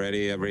need to be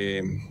ready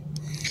every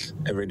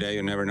day.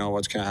 You never know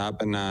what's gonna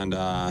happen, and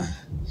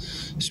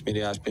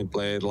Smitty has been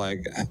playing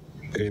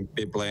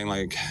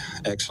like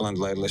excellent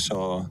lately,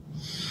 so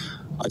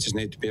I just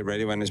need to be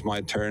ready when it's my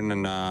turn,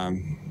 and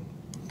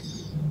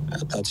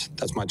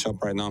that's my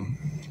job right now.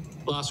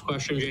 Last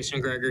question, Jason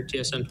Gregor,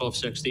 TSN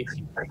 1260.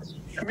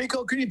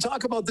 Mikko, can you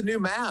talk about the new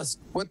mask?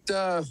 What's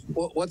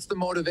the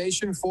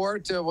motivation for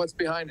it? What's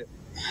behind it?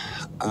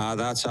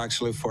 That's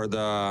actually for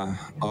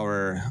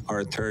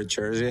our third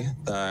jersey,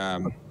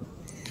 the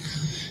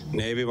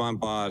Navy one,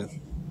 but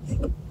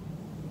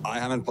I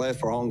haven't played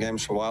for home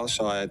games for a while,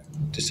 so I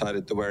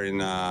decided to wear it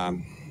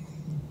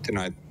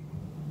tonight.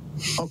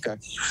 Okay.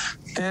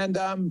 And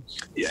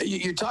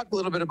you talked a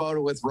little bit about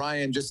it with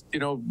Ryan, just,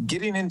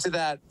 getting into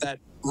that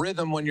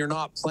rhythm when you're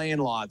not playing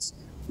lots.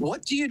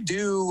 What do you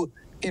do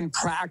in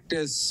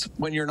practice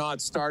when you're not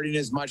starting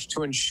as much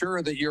to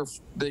ensure that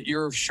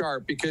you're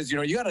sharp? Because,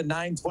 you got a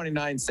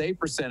 .929 save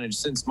percentage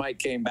since Mike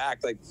came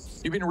back. Like,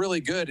 you've been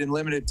really good in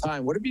limited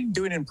time. What have you been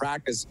doing in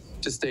practice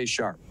to stay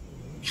sharp?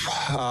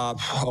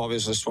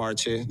 Obviously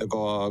Swartzy, the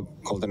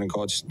goaltending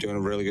coach, doing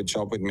a really good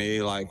job with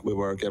me. Like, we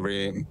work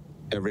every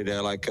day,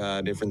 like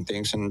different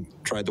things, and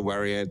try to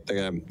variate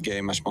the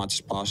game as much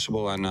as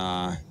possible. And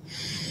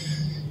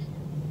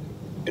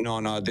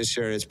no, this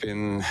year it's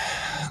been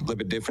a little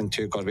bit different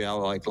too, because we have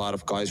like a lot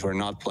of guys who are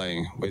not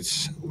playing,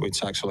 which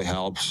actually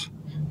helps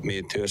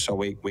me too. So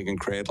we can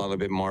create a little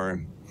bit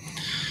more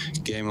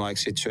game-like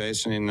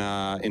situation in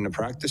the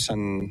practice,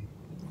 and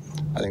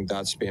I think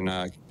that's been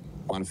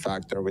one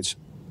factor which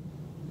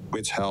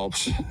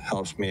helps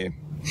me.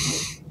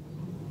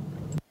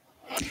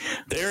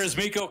 There is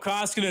Mikko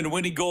Koskinen,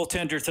 winning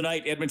goaltender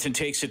tonight. Edmonton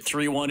takes it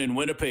 3-1 in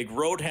Winnipeg.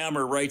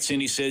 Roadhammer writes in,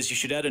 he says, you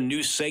should add a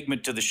new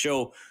segment to the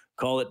show.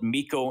 Call it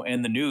Mikko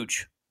and the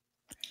Nuge.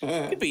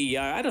 Could be.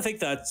 I think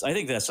that's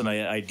an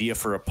idea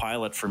for a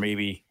pilot for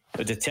maybe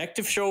a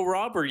detective show,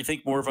 Rob, or you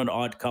think more of an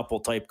Odd Couple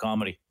type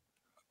comedy?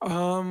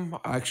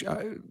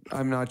 Actually,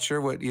 I'm not sure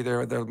what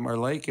either of them are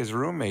like as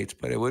roommates,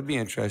 but it would be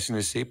interesting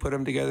to see. Put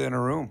them together in a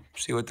room,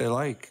 see what they're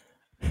like.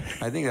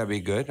 I think that'd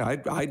be good.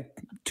 I'd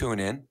tune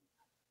in.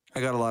 I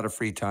got a lot of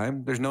free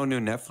time. There's no new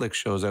Netflix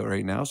shows out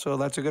right now, so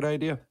that's a good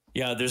idea.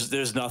 Yeah,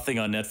 there's nothing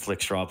on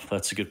Netflix, Rob.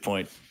 That's a good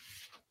point.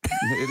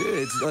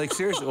 It's like,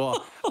 seriously.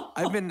 Well,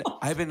 I've been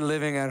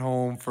living at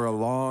home for a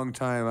long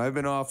time. I've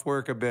been off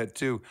work a bit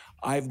too.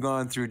 I've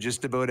gone through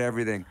just about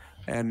everything,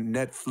 and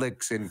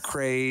Netflix and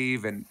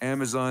Crave and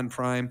Amazon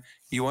Prime.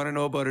 You want to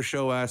know about a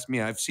show? Ask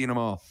me. I've seen them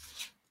all.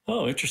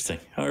 Oh, interesting.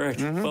 All right.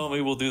 Mm-hmm. Well,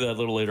 maybe we'll do that a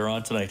little later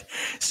on tonight.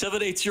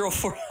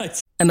 78049.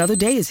 Another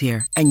day is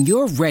here, and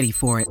you're ready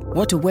for it.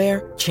 What to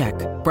wear? Check.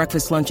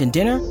 Breakfast, lunch, and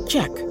dinner?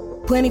 Check.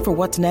 Planning for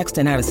what's next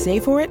and how to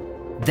save for it?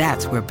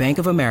 That's where Bank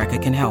of America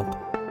can help.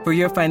 For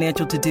your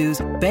financial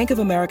to-dos, Bank of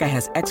America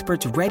has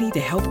experts ready to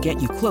help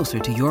get you closer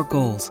to your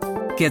goals.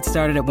 Get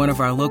started at one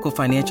of our local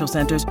financial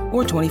centers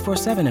or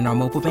 24/7 in our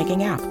mobile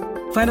banking app.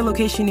 Find a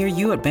location near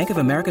you at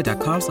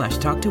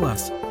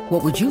bankofamerica.com/talktous.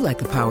 What would you like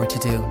the power to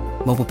do?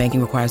 Mobile banking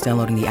requires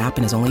downloading the app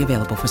and is only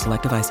available for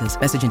select devices.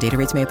 Message and data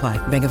rates may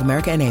apply. Bank of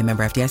America NA,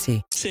 member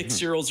FDIC.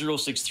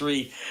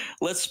 60063.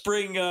 Let's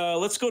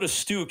go to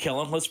Stu,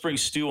 Kellen. Let's bring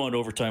Stu on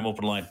Overtime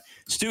Open Line.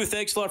 Stu,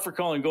 thanks a lot for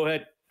calling. Go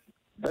ahead.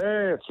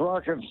 Hey, it's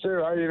Rockin'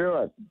 Stu. How you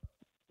doing?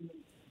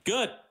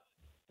 Good.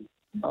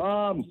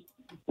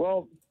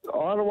 Well,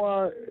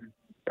 Ottawa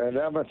and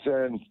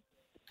Edmonton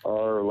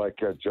are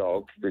like a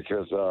joke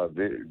because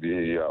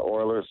the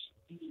Oilers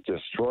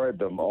destroyed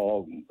them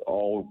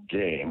all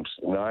games,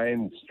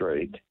 9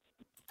 straight,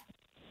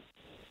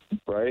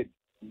 right?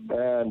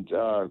 And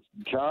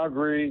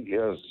Calgary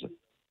is.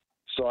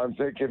 So I'm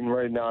thinking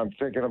right now. I'm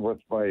thinking of what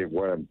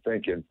I'm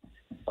thinking.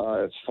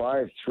 It's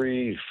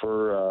 5-3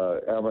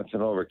 for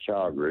Edmonton over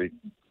Calgary.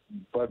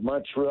 But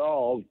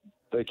Montreal,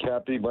 they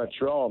can't beat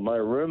Montreal. My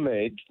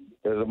roommate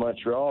is a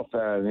Montreal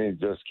fan, and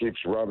he just keeps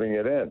rubbing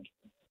it in,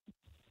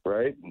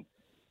 right?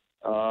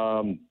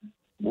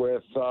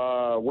 With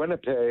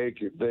Winnipeg,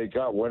 they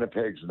got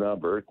Winnipeg's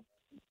number.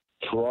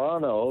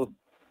 Toronto,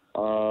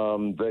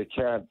 they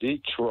can't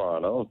beat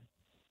Toronto.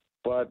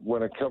 But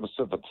when it comes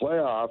to the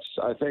playoffs,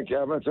 I think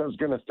Edmonton's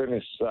going to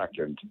finish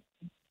second.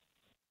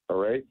 All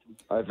right?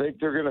 I think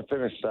they're going to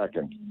finish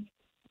second.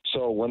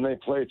 So when they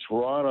play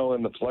Toronto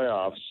in the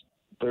playoffs,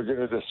 they're going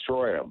to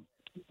destroy them.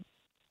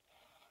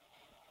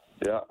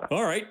 Yeah.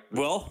 All right.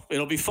 Well,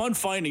 it'll be fun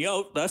finding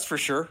out. That's for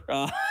sure.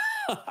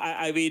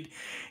 I mean,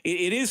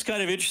 it is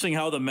kind of interesting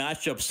how the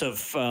matchups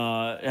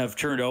have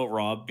turned out,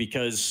 Rob,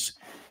 because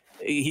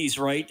he's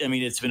right. I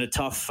mean, it's been a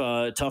tough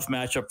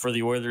matchup for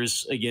the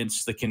Oilers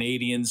against the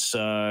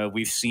Canadiens.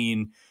 We've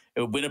seen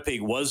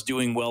Winnipeg was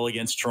doing well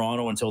against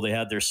Toronto until they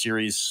had their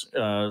series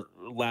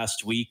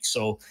last week.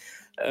 So,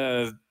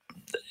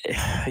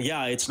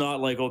 yeah, it's not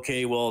like,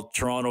 okay, well,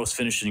 Toronto's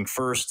finishing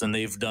first and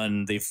they've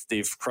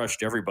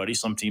crushed everybody.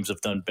 Some teams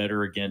have done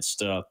better against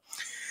the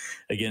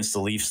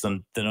Leafs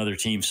than other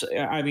teams.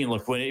 I mean,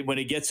 look, when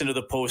it gets into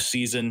the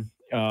postseason,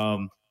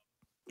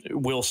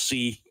 we'll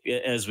see,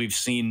 as we've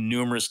seen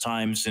numerous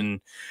times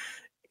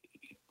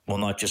well,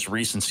 not just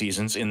recent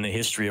seasons, in the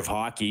history of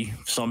hockey.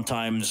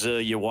 Sometimes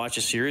you watch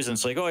a series and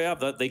it's like, oh yeah,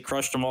 they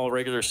crushed them all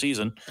regular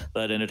season,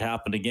 and it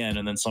happened again.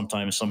 And then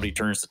sometimes somebody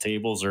turns the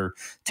tables, or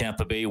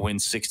Tampa Bay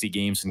wins 60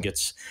 games and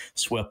gets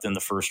swept in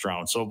the first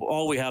round. So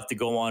all we have to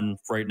go on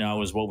right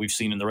now is what we've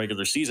seen in the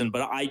regular season.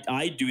 But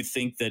I do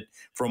think that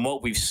from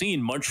what we've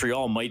seen,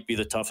 Montreal might be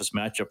the toughest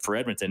matchup for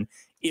Edmonton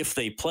if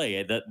they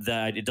play.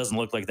 That it doesn't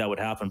look like that would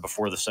happen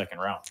before the second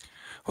round.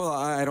 Well,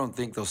 I don't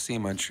think they'll see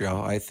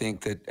Montreal. I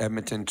think that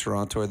Edmonton,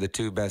 Toronto are the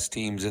two best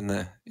teams in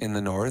the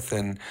North,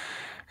 and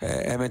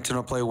Edmonton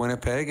will play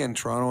Winnipeg, and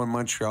Toronto and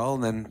Montreal.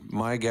 And then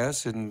my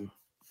guess and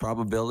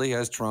probability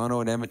has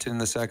Toronto and Edmonton in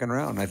the second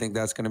round. I think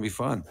that's going to be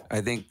fun.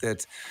 I think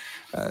that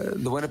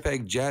the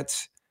Winnipeg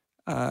Jets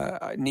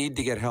need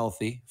to get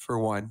healthy, for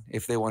one.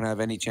 If they want to have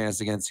any chance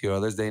against the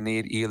Oilers, they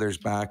need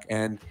Ehlers back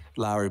and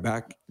Lowry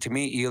back. To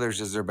me, Ehlers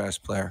is their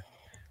best player,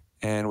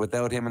 and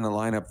without him in the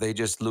lineup, they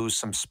just lose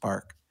some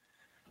spark.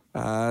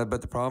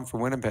 But the problem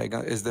for Winnipeg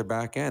is their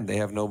back end. They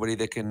have nobody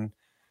that can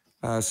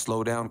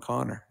slow down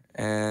Connor.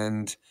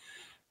 And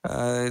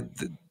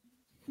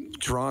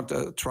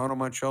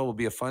Toronto-Montreal will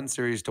be a fun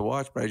series to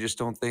watch, but I just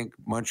don't think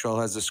Montreal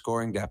has the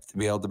scoring depth to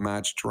be able to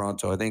match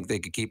Toronto. I think they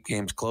could keep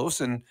games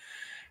close,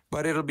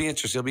 but it'll be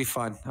interesting. It'll be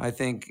fun. I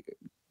think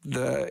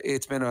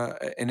it's been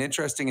an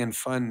interesting and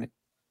fun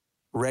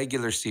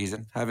regular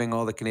season, having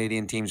all the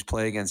Canadian teams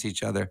play against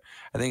each other.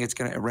 I think it's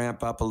going to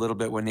ramp up a little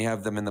bit when you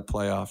have them in the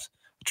playoffs.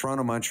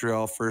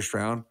 Toronto-Montreal first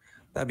round,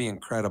 that'd be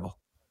incredible.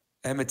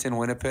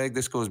 Edmonton-Winnipeg,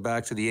 this goes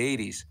back to the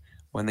 80s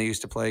when they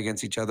used to play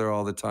against each other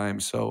all the time.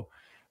 So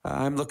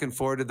I'm looking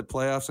forward to the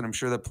playoffs, and I'm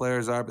sure the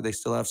players are, but they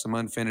still have some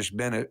unfinished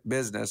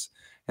business,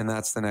 and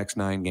that's the next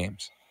 9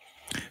 games.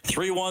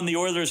 3-1, the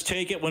Oilers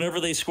take it. Whenever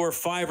they score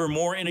 5 or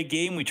more in a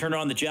game, we turn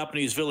on the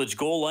Japanese Village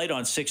goal light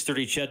on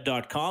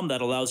 630ched.com.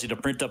 That allows you to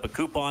print up a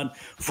coupon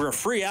for a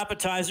free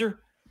appetizer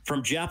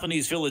from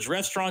Japanese Village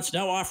Restaurants,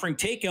 now offering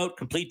takeout.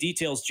 Complete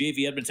details,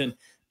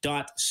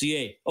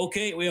 jvedmonton.ca.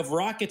 Okay, we have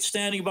Rocket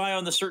standing by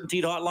on the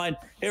Certainteed hotline.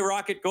 Hey,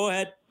 Rocket, go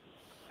ahead.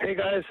 Hey,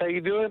 guys, how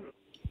you doing?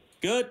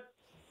 Good.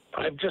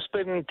 I've just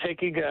been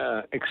taking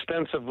an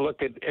extensive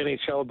look at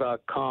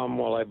NHL.com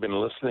while I've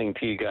been listening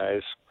to you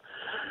guys,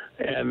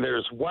 and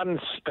there's one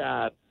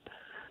stat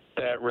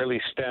that really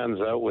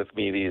stands out with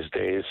me these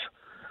days,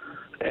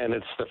 and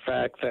it's the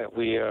fact that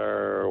we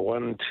are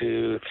 5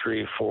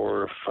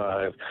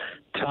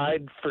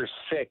 tied for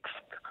 6th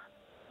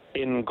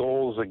in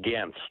goals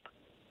against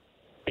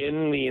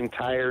in the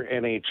entire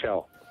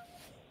NHL.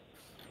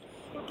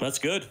 That's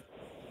good.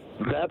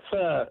 That's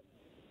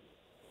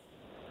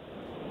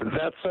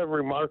a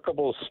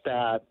remarkable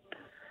stat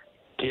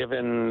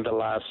given the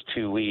last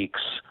 2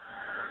 weeks.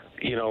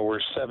 You know, we're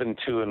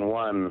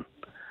 7-2-1.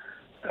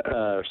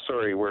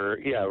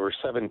 We're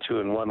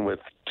 7-2-1 with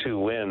 2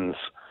 wins.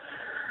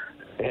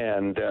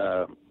 And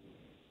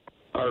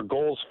our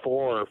goals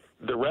for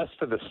the rest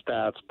of the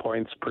stats,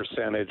 points,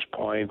 percentage,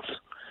 points,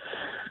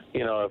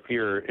 you know, if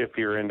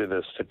you're into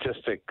the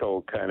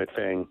statistical kind of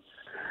thing,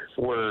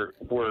 we're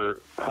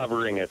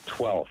hovering at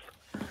 12th.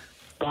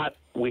 But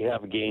we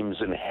have games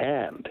in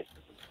hand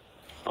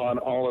on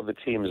all of the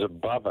teams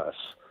above us.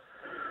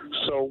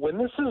 So when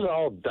this is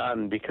all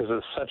done, because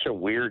it's such a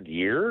weird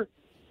year,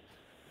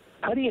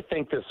 how do you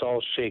think this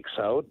all shakes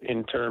out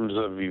in terms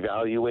of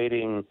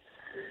evaluating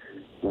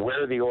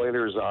where the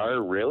Oilers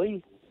are,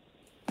 really?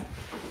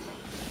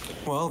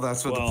 Well,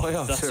 that's what the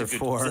playoffs are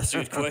for. That's a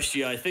good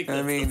question. I think the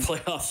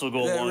playoffs will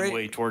go a long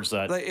way towards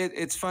that.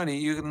 It's funny.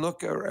 You can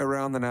look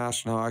around the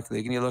National Hockey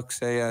League, and you look,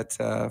 say, at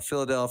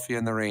Philadelphia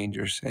and the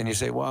Rangers, and you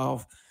say,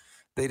 wow,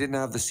 they didn't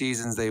have the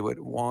seasons they would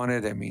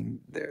wanted. I mean,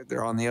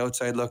 they're on the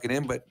outside looking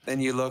in, but then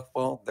you look,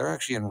 well, they're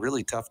actually in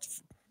really tough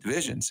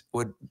divisions?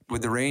 Would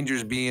the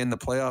Rangers be in the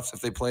playoffs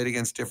if they played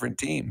against different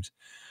teams?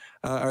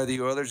 Are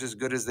the Oilers as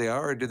good as they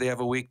are, or do they have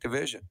a weak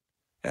division?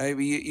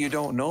 You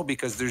don't know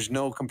because there's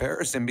no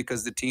comparison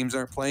because the teams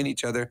aren't playing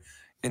each other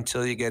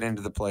until you get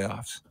into the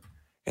playoffs.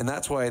 And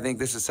that's why I think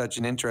this is such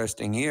an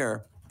interesting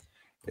year.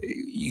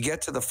 You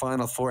get to the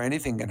Final Four,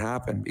 anything can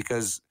happen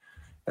because,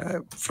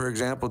 for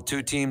example,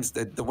 two teams,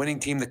 the winning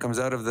team that comes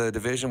out of the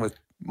division with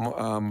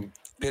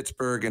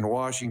Pittsburgh and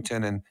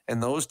Washington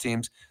and those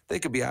teams, they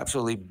could be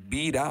absolutely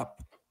beat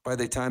up by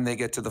the time they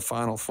get to the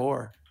Final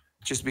Four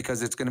just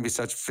because it's going to be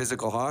such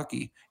physical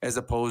hockey as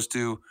opposed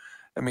to,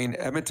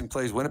 Edmonton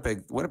plays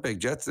Winnipeg. Winnipeg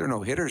Jets, they're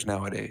no hitters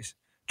nowadays.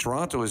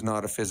 Toronto is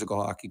not a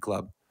physical hockey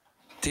club.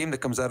 Team that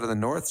comes out of the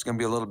North is going to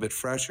be a little bit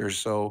fresher.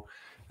 So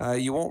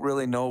you won't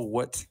really know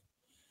what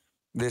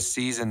this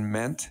season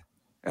meant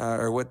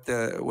or what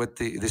the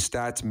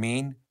stats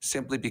mean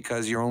simply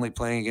because you're only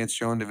playing against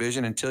your own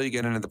division until you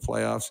get into the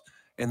playoffs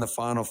in the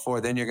Final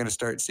Four. Then you're going to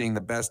start seeing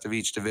the best of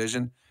each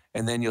division,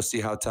 and then you'll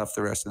see how tough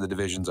the rest of the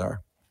divisions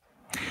are.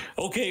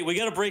 Okay, we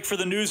got a break for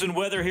the news and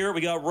weather here.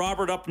 We got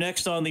Robert up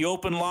next on the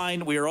open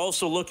line. We are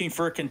also looking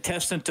for a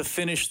contestant to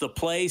finish the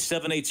play,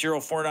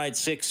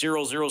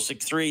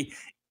 780-496-0063.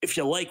 If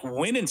you like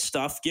winning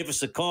stuff, give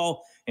us a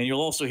call, and you'll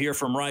also hear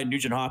from Ryan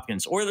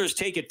Nugent-Hopkins. Oilers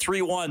take it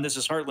 3-1. This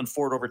is Heartland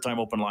Ford Overtime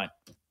Open Line.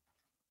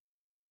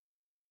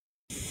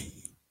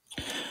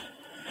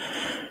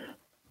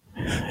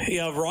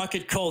 Yeah,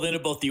 Rocket called in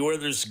about the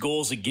Oilers'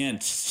 goals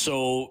against.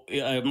 So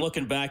I'm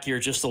looking back here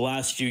just the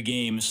last few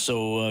games.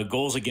 So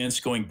goals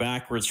against going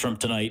backwards from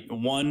tonight.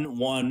 1-1,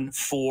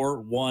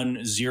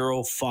 4-1,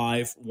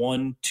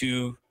 0-5,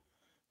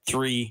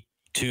 1-2,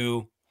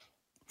 3-2,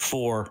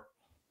 4.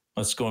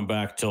 That's going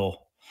back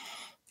till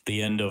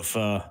the end of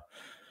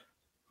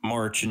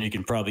March, and you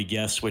can probably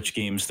guess which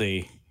games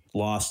they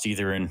lost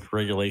either in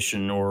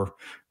regulation or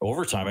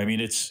overtime.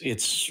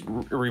 It's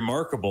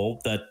remarkable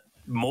that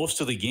most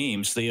of the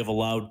games they have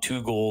allowed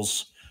 2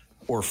 goals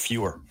or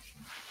fewer.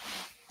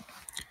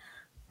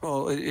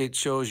 Well, it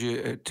shows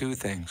you 2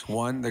 things.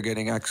 1, they're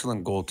getting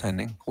excellent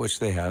goaltending, which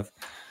they have.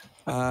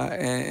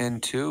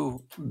 And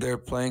 2, they're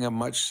playing a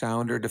much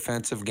sounder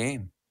defensive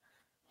game.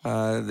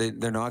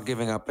 They're not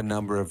giving up a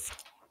number of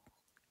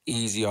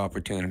easy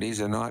opportunities.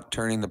 They're not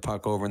turning the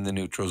puck over in the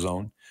neutral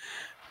zone.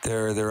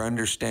 They're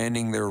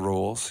understanding their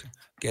roles,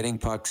 getting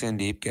pucks in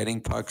deep, getting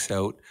pucks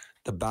out.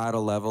 The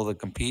battle level, the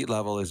compete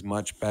level is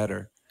much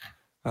better.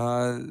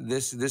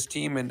 This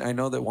team, and I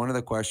know that one of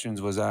the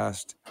questions was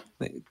asked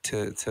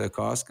to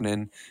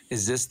Koskinen,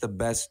 is this the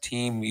best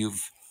team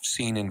you've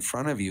seen in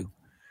front of you?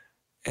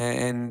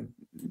 And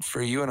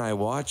for you and I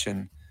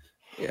watching,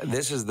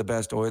 this is the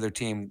best Oiler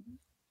team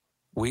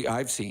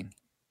I've seen.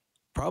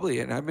 Probably,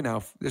 and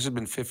this has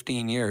been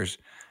 15 years.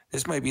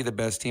 This might be the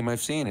best team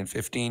I've seen in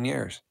 15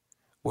 years.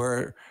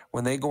 Where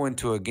when they go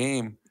into a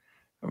game,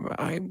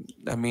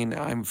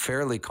 I'm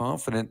fairly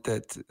confident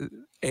that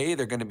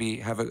they're going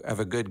to have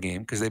a good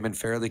game because they've been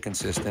fairly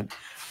consistent.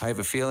 I have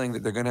a feeling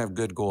that they're going to have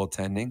good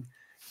goaltending,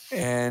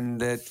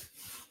 and that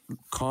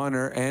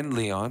Connor and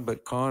Leon,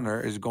 but Connor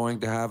is going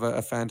to have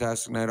a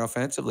fantastic night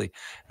offensively.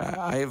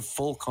 I have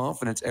full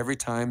confidence every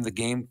time the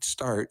game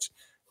starts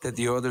that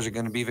the Oilers are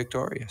going to be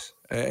victorious.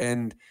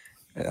 And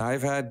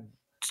I've had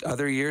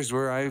other years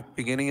where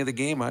beginning of the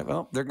game,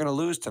 they're going to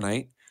lose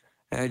tonight.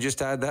 And I just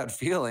had that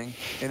feeling,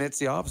 and it's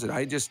the opposite.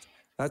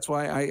 That's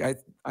why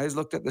I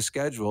looked at the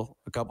schedule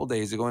a couple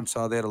days ago and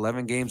saw they had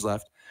 11 games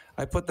left.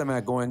 I put them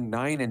at going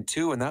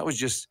 9-2, and that was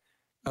just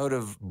out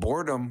of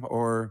boredom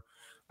or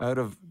out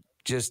of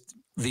just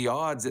the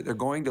odds that they're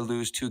going to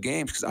lose 2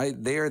 games because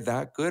they are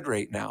that good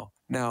right now.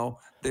 Now,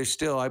 they're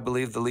still, I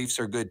believe the Leafs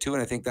are good too,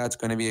 and I think that's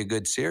going to be a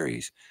good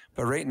series.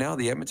 But right now,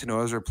 the Edmonton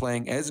Oilers are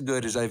playing as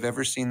good as I've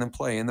ever seen them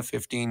play in the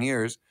 15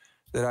 years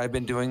that I've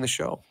been doing the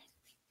show.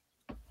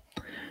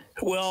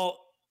 Well,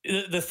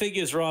 the thing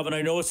is, Robin,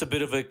 I know it's a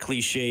bit of a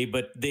cliche,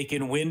 but they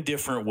can win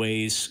different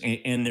ways,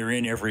 and they're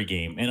in every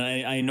game. And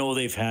I know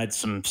they've had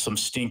some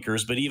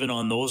stinkers, but even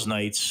on those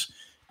nights,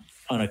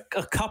 on a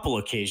couple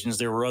occasions,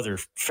 there were other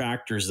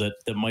factors that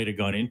might have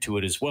gone into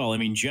it as well.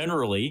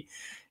 Generally,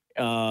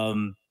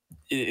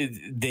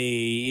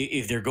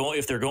 if they're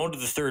going to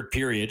the third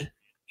period,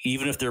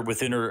 even if they're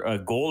within a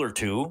goal or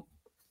 2,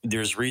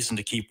 there's reason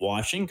to keep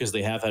watching because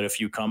they have had a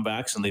few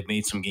comebacks and they've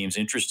made some games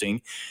interesting,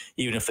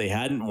 even if they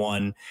hadn't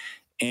won.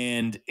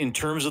 And in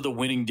terms of the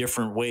winning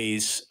different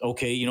ways,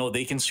 okay,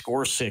 they can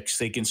score 6,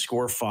 they can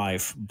score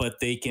 5, but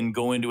they can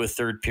go into a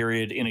third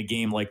period in a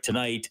game like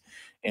tonight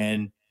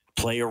and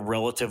play a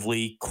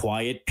relatively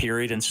quiet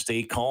period and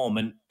stay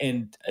calm.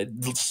 And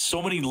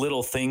so many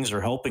little things are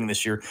helping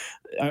this year.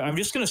 I'm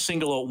just going to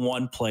single out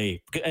one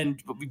play.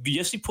 And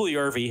Jesse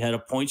Puljujarvi had a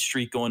point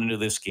streak going into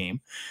this game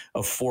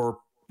of 4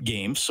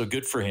 games, so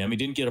good for him. He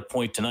didn't get a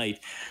point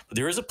tonight. But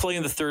there is a play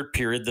in the third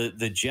period.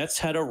 The Jets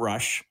had a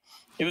rush.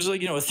 It was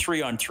like, a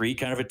 3-on-3,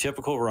 kind of a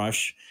typical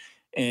rush.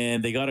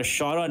 And they got a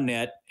shot on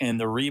net, and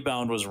the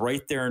rebound was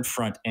right there in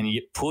front. And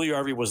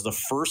Puljujarvi was the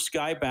first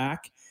guy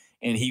back,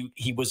 and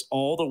he was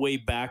all the way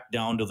back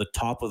down to the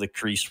top of the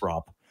crease,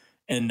 Rob.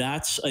 And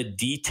that's a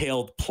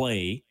detailed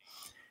play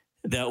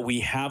that we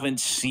haven't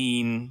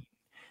seen,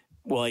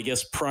 well, I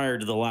guess prior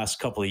to the last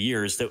couple of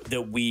years,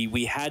 that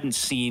we hadn't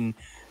seen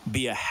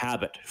be a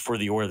habit for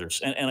the Oilers.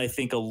 And I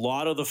think a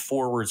lot of the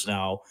forwards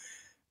now,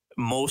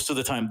 most of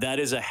the time, that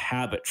is a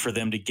habit for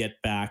them to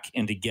get back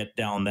and to get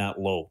down that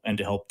low and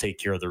to help take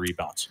care of the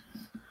rebounds.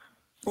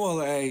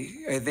 Well,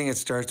 I think it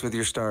starts with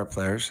your star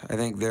players. I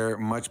think they're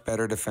much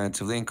better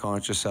defensively and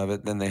conscious of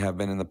it than they have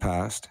been in the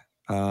past.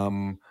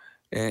 And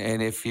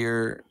if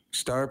your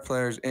star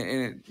players,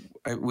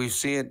 we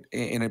see it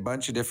in a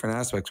bunch of different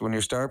aspects. When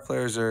your star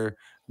players are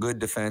good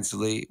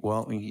defensively,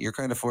 well, you're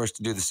kind of forced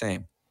to do the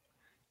same.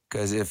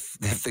 Because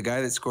if the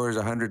guy that scores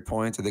 100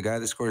 points or the guy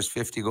that scores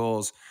 50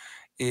 goals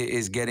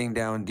is getting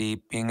down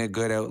deep, being a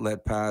good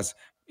outlet pass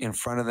in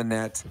front of the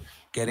net,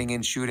 getting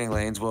in shooting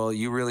lanes, well,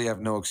 you really have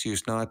no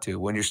excuse not to.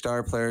 When your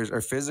star players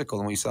are physical,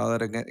 and we saw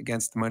that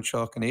against the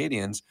Montreal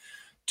Canadiens,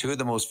 two of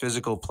the most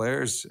physical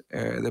players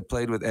that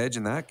played with edge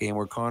in that game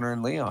were Connor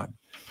and Leon.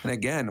 And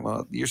again,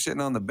 well, you're sitting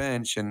on the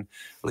bench and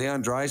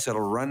Leon Draisaitl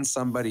runs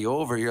somebody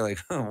over. You're like,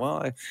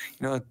 well,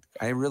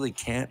 I really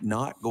can't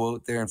not go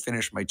out there and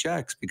finish my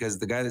checks because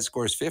the guy that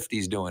scores 50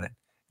 is doing it.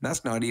 And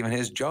that's not even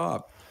his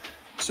job.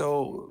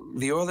 So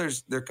the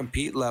Oilers, their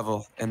compete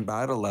level and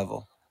battle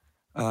level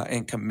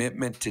and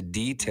commitment to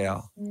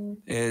detail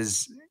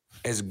is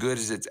as good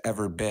as it's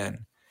ever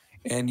been.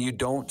 And you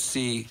don't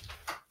see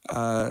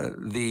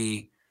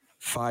the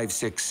 5,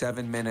 6,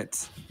 7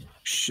 minutes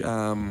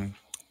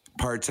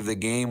parts of the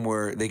game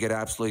where they get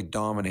absolutely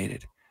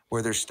dominated,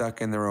 where they're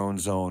stuck in their own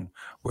zone,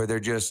 where they're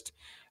just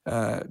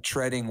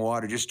treading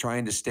water, just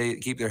trying to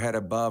keep their head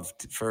above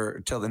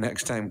till the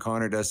next time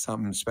Connor does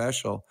something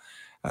special.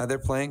 They're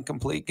playing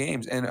complete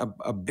games. And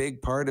a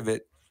big part of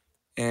it,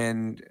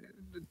 and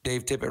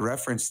Dave Tippett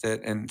referenced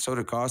it, and so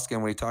did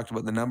Koskinen when he talked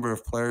about the number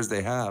of players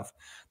they have.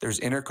 There's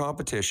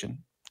inter-competition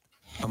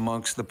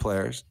amongst the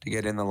players to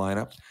get in the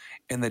lineup.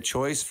 And the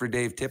choice for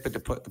Dave Tippett to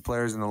put the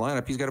players in the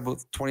lineup, he's got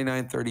about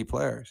 29, 30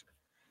 players.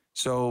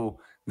 So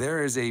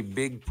there is a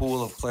big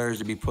pool of players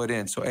to be put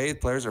in. So A,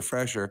 players are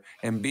fresher,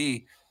 and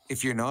B,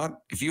 if you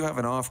have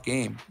an off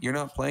game, you're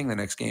not playing the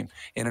next game.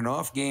 And an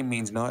off game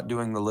means not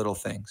doing the little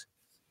things.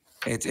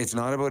 It's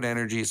not about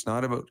energy. It's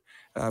not about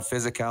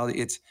physicality.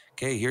 It's,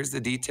 okay, here's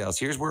the details.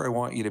 Here's where I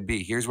want you to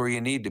be. Here's where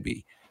you need to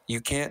be. You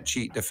can't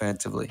cheat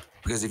defensively,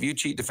 because if you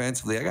cheat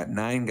defensively, I got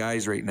 9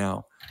 guys right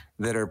now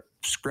that are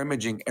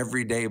scrimmaging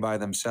every day by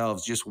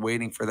themselves, just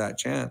waiting for that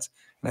chance.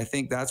 And I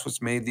think that's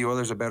what's made the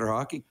Oilers a better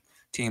hockey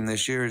team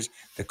this year, is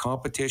the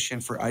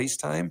competition for ice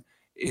time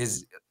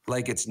is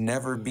like it's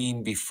never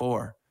been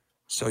before.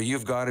 So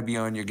you've got to be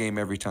on your game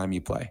every time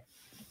you play.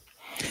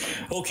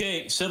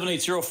 Okay,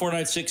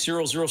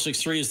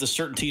 780-496-0063 is the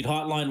Certainteed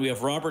hotline. We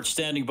have Robert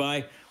standing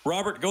by.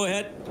 Robert, go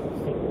ahead.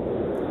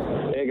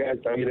 Hey, guys.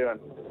 How you doing?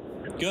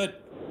 Good.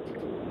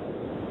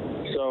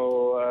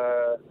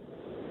 So,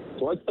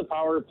 what's the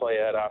power play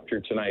at after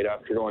tonight,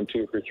 after going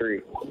 2 for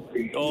 3?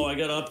 Oh, I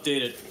got to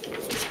update it.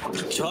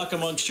 Talk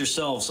amongst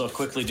yourselves. I'll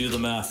quickly do the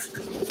math.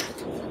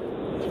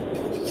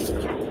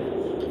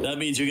 That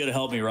means you got to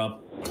help me,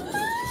 Rob.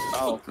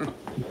 Oh.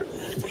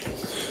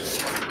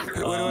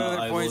 What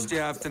other points do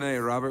you have tonight,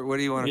 Robert? What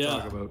do you want to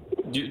talk about?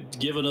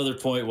 Give another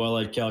point while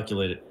I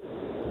calculate it.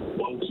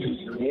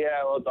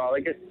 Yeah, well, I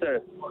guess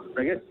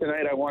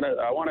tonight I want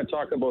to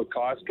talk about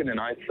Koskinen and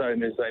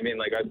Einstein.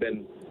 I've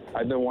been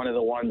one of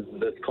the ones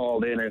that's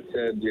called in and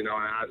said, and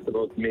asked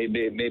about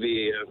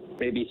maybe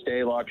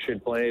Stalock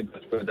should play,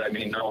 but I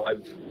mean, no,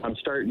 I'm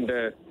starting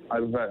to,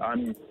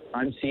 I'm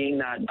seeing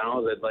that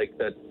now that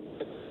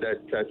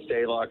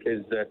Stalock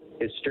is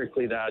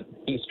strictly that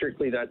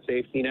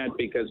safety net,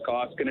 because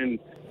Koskinen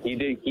he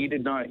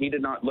did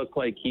not look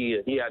like he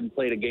hadn't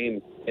played a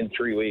game in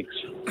 3 weeks.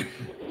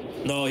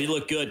 No, he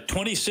looked good.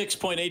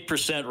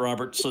 26.8%,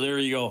 Robert. So there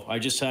you go. I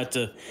just had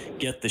to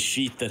get the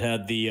sheet that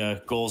had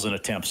the goals and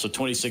attempts. So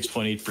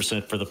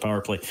 26.8% for the power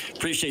play.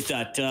 Appreciate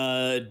that.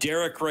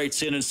 Derek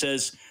writes in and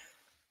says,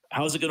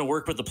 how's it going to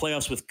work with the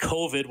playoffs with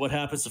COVID? What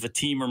happens if a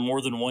team or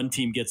more than one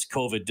team gets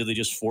COVID? Do they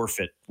just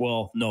forfeit?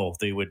 Well, no,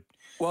 they would.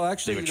 Well,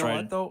 actually, you know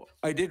what, though?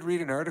 I did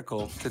read an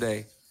article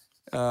today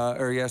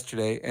or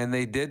yesterday, and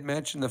they did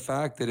mention the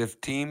fact that if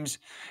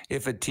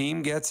a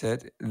team gets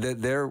it,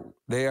 that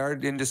they are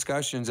in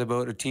discussions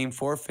about a team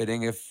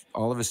forfeiting if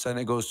all of a sudden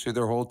it goes through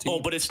their whole team. Oh,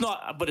 but it's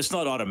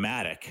not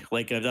automatic.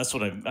 Like, that's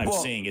what I'm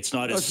saying. It's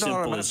not as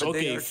simple as,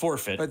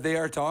 forfeit. But they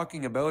are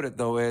talking about it,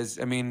 though, as,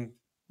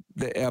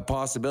 a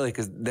possibility,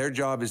 because their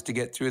job is to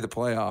get through the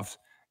playoffs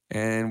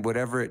and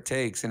whatever it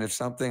takes. And if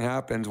something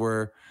happens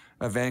where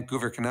a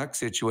Vancouver Canucks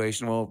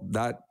situation, well,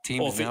 that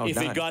team is now done. If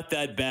it got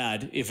that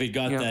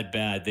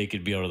bad, they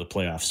could be out of the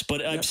playoffs.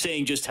 But I'm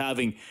saying just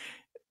having,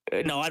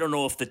 now I don't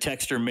know if the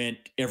texter meant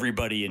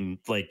everybody in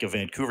like a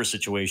Vancouver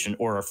situation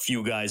or a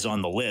few guys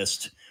on the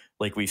list,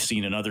 like we've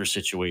seen in other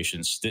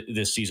situations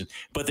this season.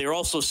 But they're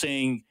also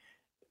saying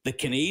the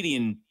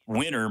Canadian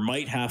winner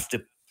might have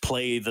to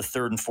play the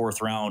 3rd and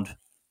 4th round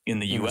in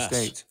the U.S.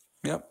 States.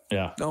 Yep.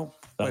 Yeah. No,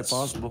 quite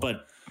possible.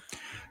 But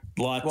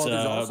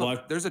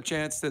There's a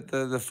chance that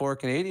the 4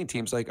 Canadian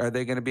teams, like, are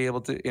they going to be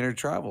able to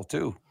intertravel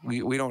too?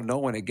 We don't know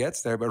when it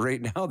gets there, but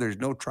right now there's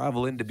no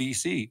travel into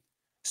BC,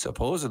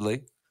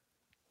 supposedly.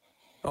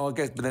 Oh, I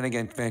guess, but then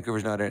again,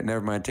 Vancouver's not in it.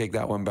 Never mind, take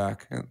that one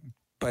back.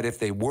 But if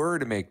they were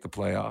to make the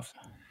playoffs,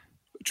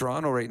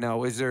 Toronto right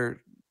now,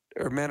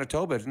 or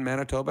Manitoba, doesn't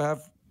Manitoba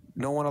have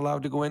no one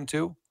allowed to go in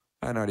too?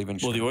 I'm not even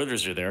sure. Well, the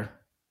Oilers are there.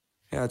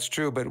 Yeah, it's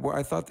true. But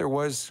I thought they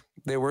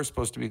were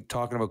supposed to be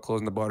talking about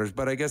closing the borders,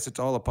 but I guess it's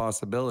all a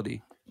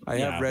possibility. I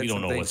have read we don't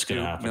some know things what's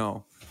going to happen.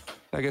 No.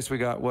 I guess we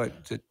got,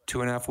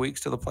 2.5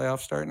 weeks till the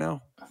playoffs start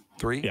now?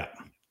 3? Yeah.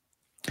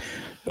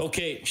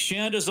 Okay,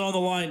 Shanda's on the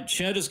line.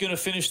 Shanda's going to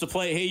finish the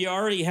play. Hey, you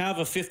already have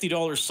a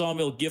 $50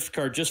 Sawmill gift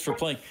card just for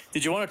playing.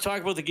 Did you want to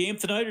talk about the game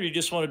tonight, or do you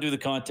just want to do the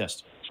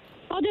contest?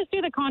 I'll just do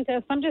the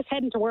contest. I'm just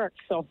heading to work,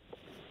 so.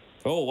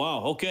 Oh,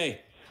 wow. Okay.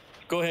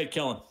 Go ahead,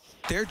 Kellen.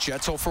 There,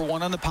 Jets 0 for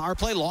 1 on the power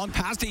play. Long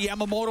pass to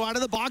Yamamoto out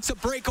of the box. A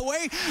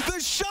breakaway. The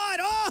shot.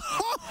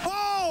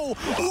 Oh,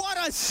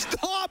 what a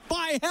stop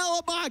by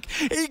Hellebuck.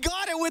 He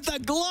got it with a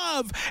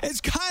glove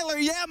as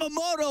Kyler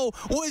Yamamoto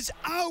was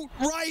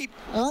outright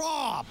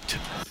robbed.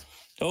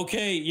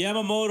 Okay,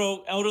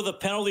 Yamamoto out of the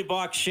penalty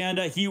box,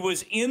 Shanda. He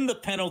was in the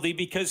penalty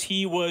because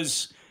he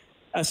was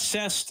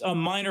assessed a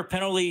minor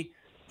penalty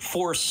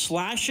for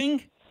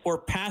slashing or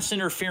pass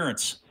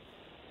interference.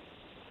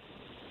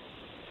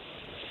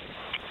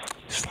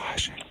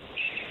 Slashing.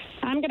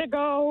 I'm going to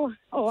go.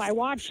 Oh, I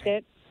watched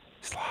it.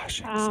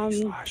 Slashing. Say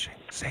slashing.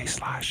 Say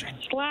slashing.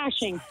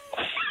 Slashing.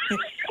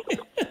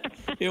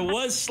 It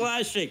was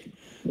slashing.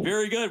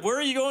 Very good. Where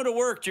are you going to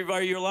work?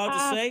 Are you allowed to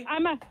say?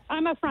 I'm a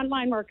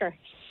frontline worker.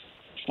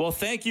 Well,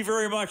 thank you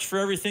very much for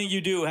everything you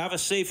do. Have a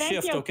safe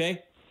shift,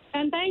 okay?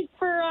 And thanks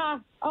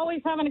for always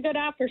having a good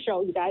after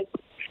show, you guys.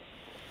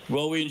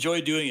 Well, we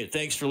enjoy doing it.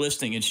 Thanks for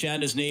listening. And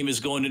Shanda's name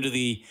is going into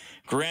the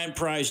grand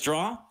prize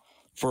draw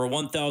for a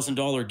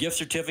 $1,000 gift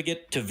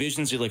certificate to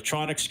Visions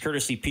Electronics,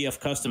 courtesy PF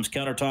Customs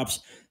Countertops.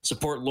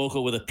 Support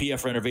local with a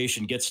PF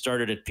renovation. Get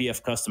started at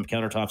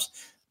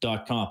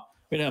pfcustomcountertops.com.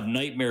 We're going to have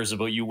nightmares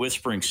about you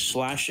whispering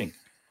slashing.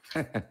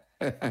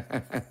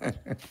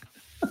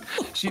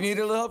 She needed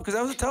a little help because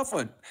that was a tough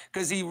one.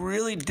 Because he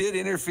really did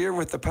interfere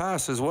with the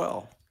pass as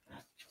well.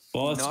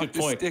 Well, that's a good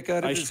point. Stick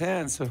out of his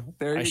hand, so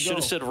there you go. I should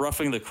have said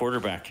roughing the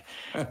quarterback.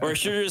 Or I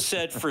should have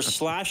said for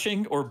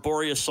slashing or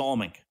Boreas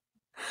Salming.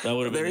 That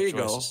would have been the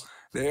choices.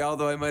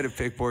 Although I might have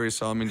picked Boreas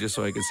Salming just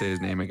so I could say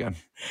his name again.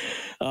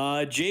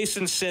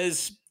 Jason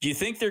says, do you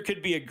think there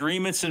could be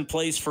agreements in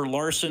place for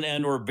Larson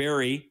and or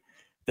Barry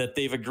that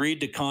they've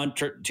agreed to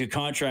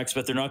contracts,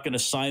 but they're not going to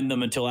sign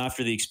them until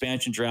after the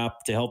expansion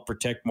draft to help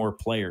protect more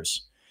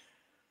players?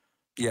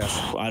 Yes.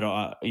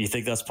 You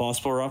think that's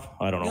possible, Rob?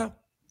 I don't know.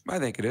 Yeah, I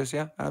think it is.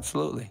 Yeah,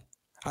 absolutely.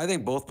 I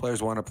think both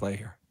players want to play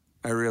here.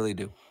 I really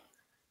do.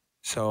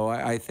 So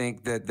I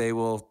think that they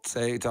will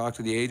talk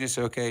to the agents,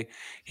 okay,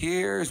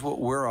 here's what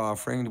we're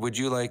offering. Would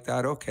you like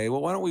that? Okay, well,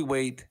 why don't we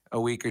wait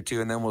a week or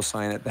two and then we'll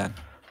sign it then.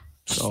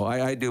 So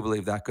I do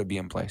believe that could be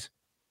in place.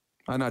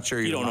 I'm not sure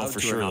you don't know for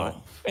sure,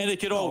 though. And it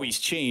could always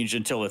change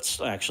until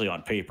it's actually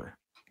on paper.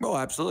 Oh,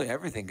 absolutely.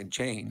 Everything can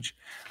change.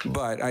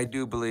 But I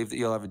do believe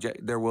that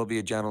there will be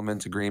a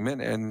gentleman's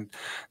agreement and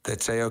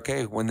that say,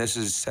 okay, when this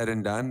is said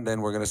and done,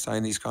 then we're going to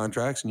sign these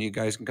contracts and you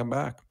guys can come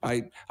back.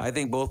 I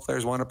think both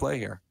players want to play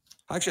here.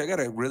 Actually, I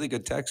got a really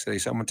good text today.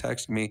 Someone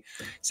texted me,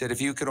 said, if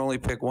you could only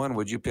pick one,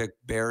 would you pick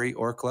Barry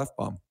or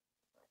Klefbom?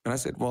 And I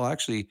said, well,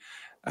 actually,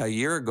 a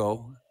year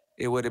ago,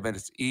 it would have been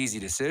an easy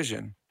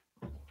decision.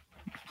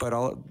 But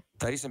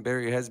Tyson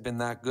Barrie has been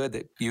that good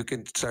that you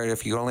can start,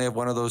 if you only have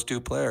one of those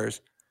two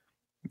players,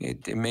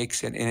 it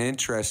makes it an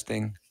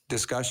interesting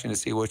discussion to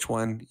see which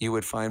one you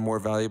would find more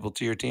valuable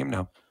to your team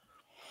now.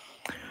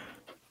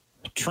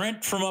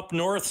 Trent from up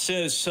north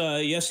says,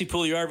 Jesse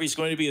Puljujarvi is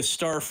going to be a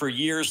star for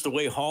years. The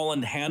way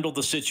Holland handled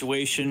the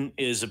situation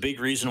is a big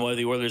reason why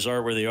the Oilers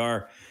are where they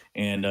are.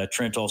 And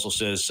Trent also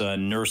says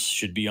Nurse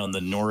should be on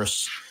the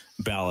Norris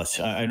ballot.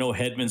 I know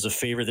Hedman's a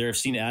favorite there. I've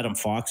seen Adam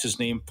Fox's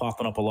name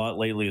popping up a lot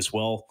lately as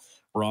well.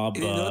 Rob,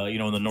 in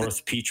the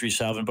North, Petrie's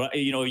having. But,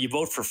 you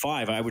vote for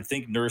 5. I would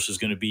think Nurse is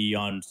going to be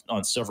on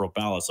several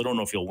ballots. I don't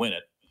know if he'll win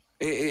it.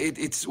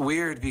 It's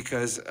weird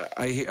because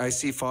I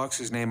see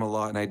Fox's name a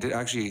lot, and I did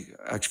actually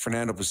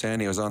Fernando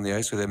Pisani, I was on the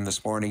ice with him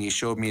this morning. He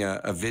showed me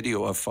a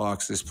video of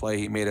Fox's play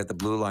he made at the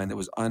blue line that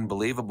was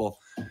unbelievable.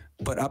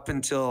 But up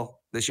until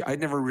this year, I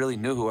never really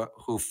knew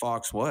who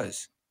Fox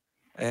was.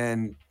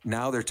 And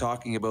now they're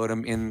talking about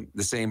him in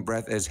the same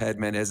breath as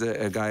Hedman, as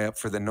a guy up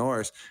for the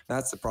Norris.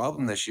 That's the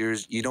problem this year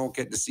is you don't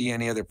get to see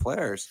any other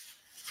players.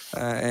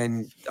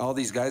 And all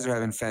these guys are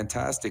having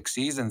fantastic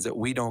seasons that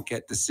we don't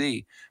get to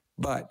see.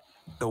 But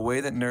the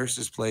way that Nurse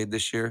has played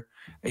this year,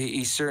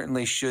 he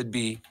certainly should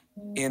be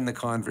in the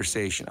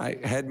conversation. I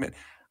haven't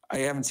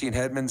seen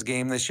Hedman's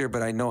game this year,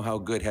 but I know how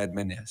good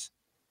Hedman is.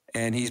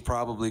 And he's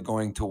probably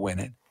going to win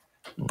it.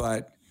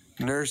 But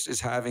Nurse is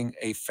having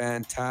a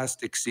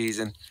fantastic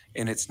season,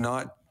 and it's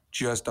not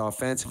just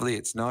offensively,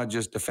 it's not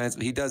just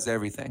defensively. He does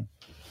everything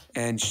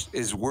and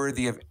is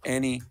worthy of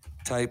any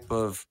type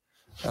of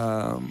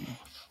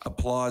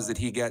applause that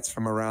he gets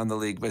from around the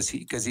league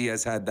because he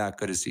has had that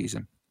good a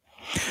season.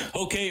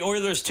 Okay,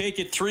 Oilers take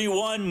it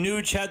 3-1.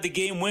 Nuge had the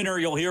game winner.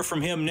 You'll hear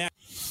from him next.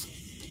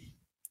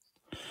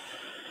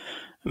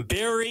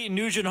 Barrie,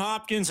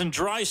 Nugent-Hopkins, and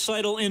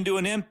Draisaitl into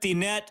an empty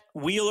net.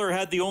 Wheeler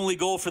had the only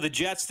goal for the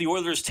Jets. The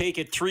Oilers take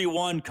it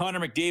 3-1. Connor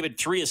McDavid,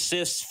 3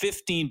 assists,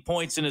 15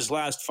 points in his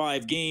last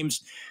 5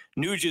 games.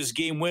 Nuge's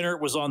game winner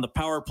was on the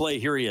power play.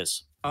 Here he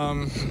is.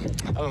 I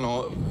don't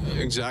know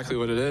exactly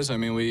what it is. I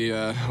mean, we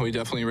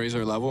definitely raise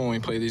our level when we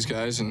play these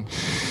guys, and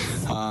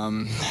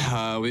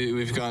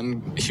we've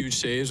gotten huge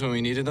saves when we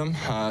needed them.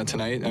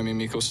 Tonight, I mean,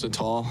 Mikko stood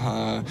tall,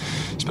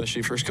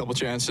 especially first couple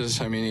chances.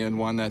 I mean, he had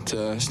one that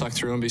snuck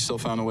through him, but he still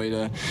found a way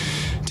to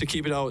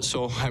keep it out.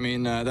 So, I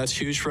mean, that's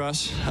huge for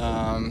us.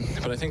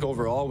 But I think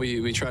overall,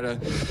 we try to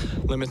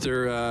limit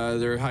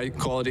their high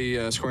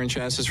quality scoring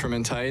chances from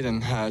in tight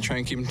and try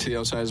and keep them to the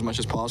outside as much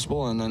as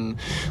possible. And then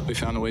we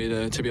found a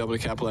way to be able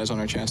to capitalize on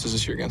our chances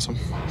this year against them.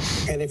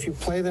 And if you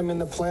play them in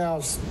the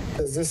playoffs,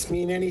 does this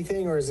mean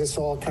anything, or is this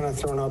all kind of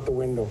thrown out the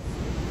window?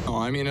 Oh,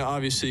 I mean,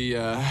 obviously,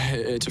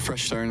 it's a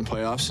fresh start in the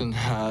playoffs, and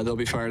they'll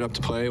be fired up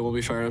to play. We'll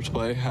be fired up to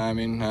play. I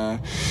mean,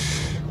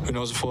 who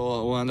knows if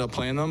we'll end up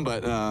playing them,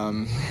 but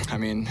I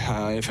mean,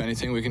 if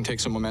anything, we can take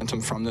some momentum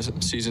from this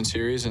season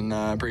series and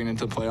bring it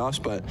into the playoffs,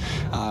 but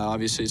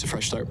obviously it's a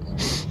fresh start.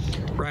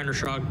 Ryan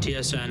Rishaug,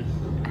 TSN.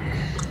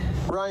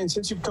 Ryan,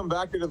 since you've come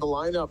back into the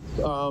lineup,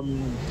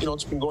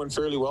 it's been going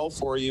fairly well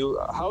for you.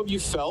 How have you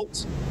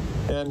felt,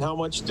 and how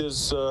much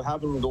does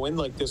having them go in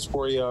like this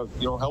for you,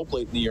 help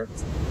late in the year?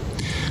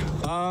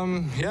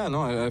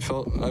 I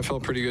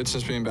felt pretty good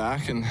since being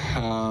back, and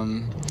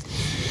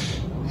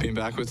being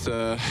back with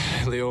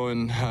Leo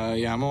and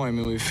Yamo. I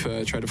mean,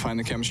 we've tried to find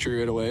the chemistry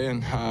right away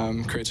and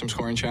create some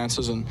scoring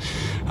chances and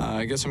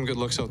get some good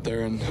looks out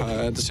there, and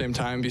at the same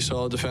time be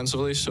solid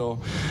defensively.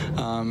 So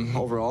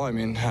overall, I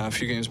mean, a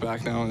few games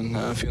back now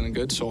and feeling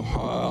good. So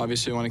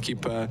obviously want to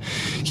keep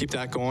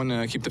that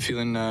going, keep the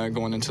feeling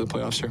going into the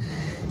playoffs here.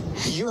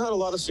 You had a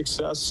lot of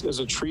success as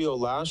a trio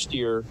last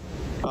year.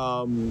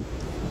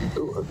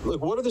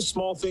 Like, what are the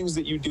small things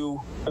that you do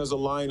as a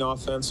line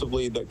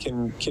offensively that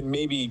can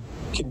maybe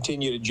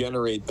continue to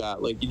generate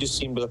that? Like, you just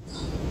seem to,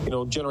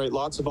 generate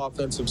lots of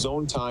offensive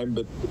zone time,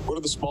 but what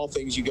are the small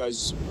things you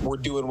guys were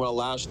doing well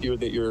last year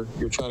that you're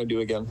trying to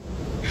do again?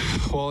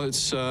 Well,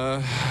 it's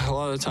a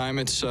lot of the time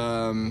it's,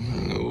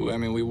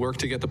 we work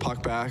to get the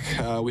puck back.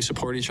 We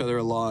support each other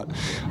a lot.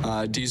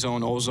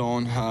 D-zone,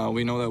 O-zone.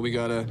 We know that we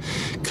got to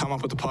come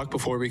up with the puck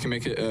before we can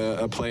make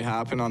a play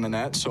happen on the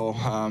net. So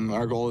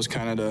our goal is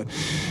kind of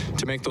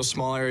to make those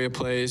small area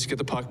plays, get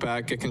the puck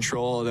back, get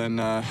control, then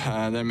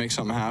make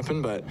something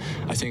happen. But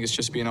I think it's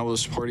just being able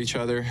to support each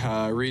other,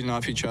 reading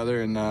off each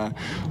other, and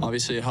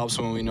obviously it helps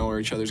when we know where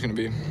each other's going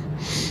to be.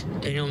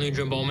 Daniel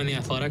Nugent-Bowman, The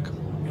Athletic.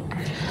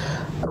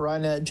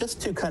 Ryan,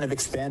 just to kind of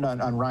expand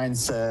on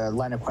Ryan's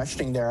line of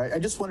questioning there, I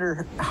just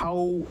wonder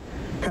how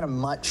kind of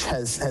much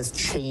has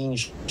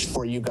changed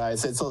for you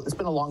guys. It's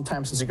been a long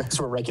time since you guys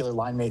were regular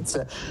line mates.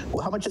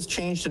 How much has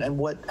changed,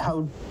 and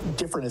how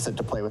different is it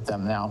to play with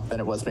them now than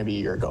it was maybe a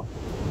year ago?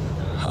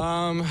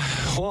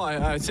 Well,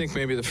 I think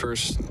maybe the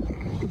first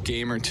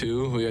game or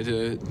two we had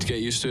to get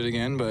used to it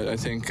again, but I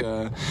think we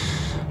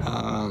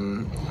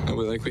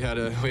had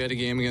a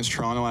game against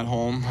Toronto at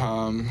home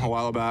a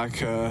while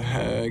back,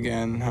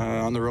 again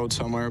on the road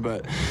somewhere,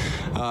 but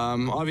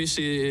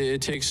obviously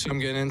it takes some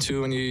getting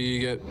into when you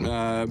get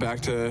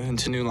back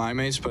into new line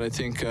mates. But I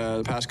think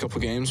the past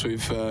couple games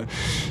we've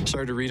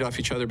started to read off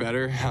each other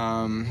better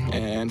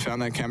and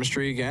found that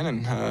chemistry again,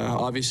 and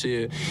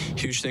obviously a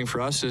huge thing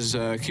for us is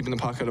keeping the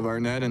puck out of our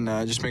net and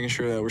just making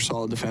sure that we're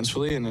solid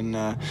defensively and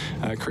then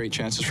create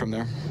chances from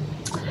there.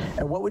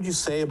 And what would you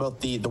say about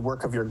the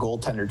work of your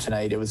goaltender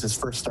tonight? It was his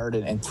first start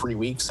in 3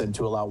 weeks, and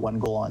to allow 1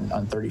 goal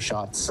on 30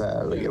 shots.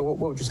 What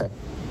would you say?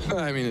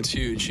 I mean, it's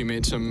huge. He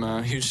made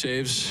some huge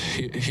saves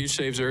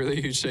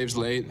early, huge saves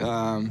late.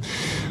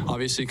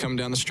 Obviously, coming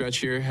down the stretch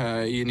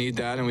here, you need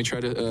that, and we try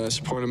to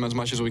support him as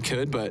much as we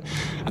could. But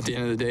at the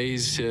end of the day,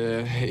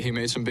 he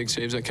made some big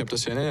saves that kept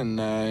us in it, and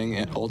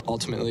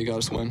ultimately got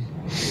us the win.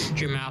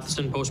 Jim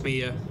Matheson, Post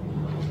Media.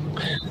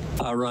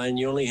 Ryan,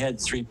 you only had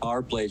 3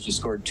 power plays. You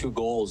scored 2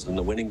 goals, and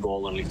the winning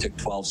goal only took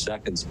 12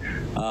 seconds.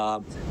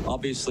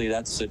 Obviously,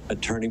 that's a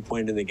turning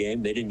point in the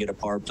game. They didn't get a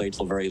power play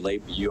till very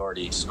late, but you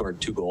already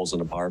scored 2 goals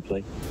on a power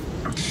play.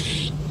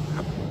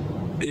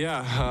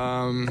 Yeah,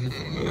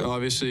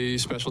 obviously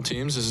special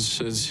teams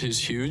is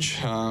huge.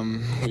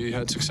 We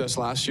had success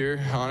last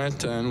year on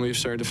it, and we've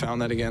started to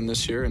found that again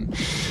this year. And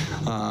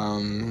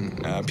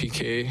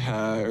PK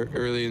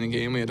early in the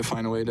game, we had to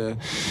find a way to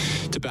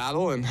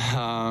battle. And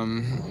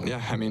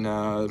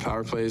the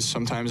power plays,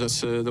 sometimes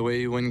that's the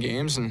way you win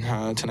games. And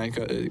tonight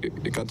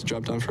it got the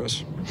job done for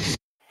us.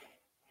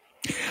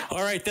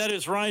 All right, that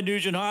is Ryan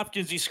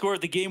Nugent-Hopkins. He scored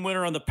the game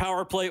winner on the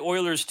power play.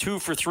 Oilers 2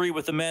 for 3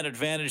 with the man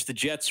advantage. The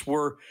Jets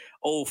were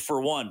 0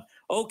 for 1.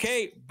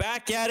 Okay,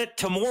 back at it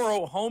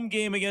tomorrow. Home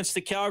game against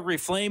the Calgary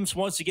Flames.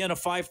 Once again, a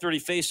 5:30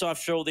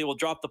 face-off show. They will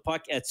drop the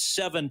puck at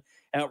 7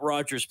 at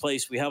Rogers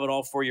Place. We have it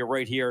all for you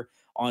right here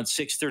on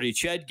 630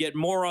 CHED. Get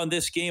more on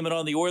this game and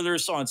on the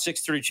Oilers on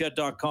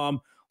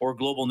 630ched.com or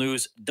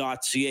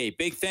globalnews.ca.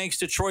 Big thanks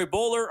to Troy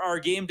Bowler, our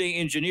game day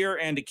engineer,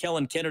 and to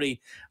Kellen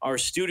Kennedy, our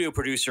studio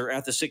producer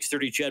at the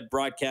 630 CHED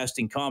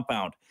Broadcasting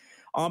Compound.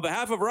 On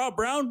behalf of Rob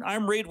Brown,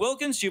 I'm Reid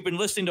Wilkins. You've been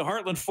listening to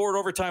Heartland Ford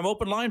Overtime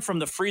Open Line from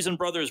the Friesen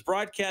Brothers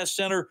Broadcast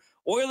Center.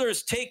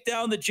 Oilers take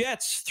down the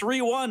Jets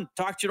 3-1.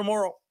 Talk to you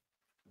tomorrow.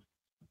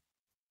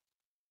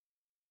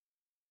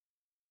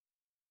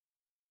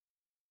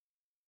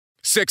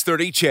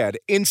 .630 CHED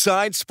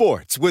Inside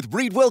Sports with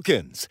Reid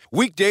Wilkins.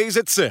 Weekdays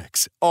at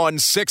 6 on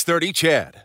 630 CHED.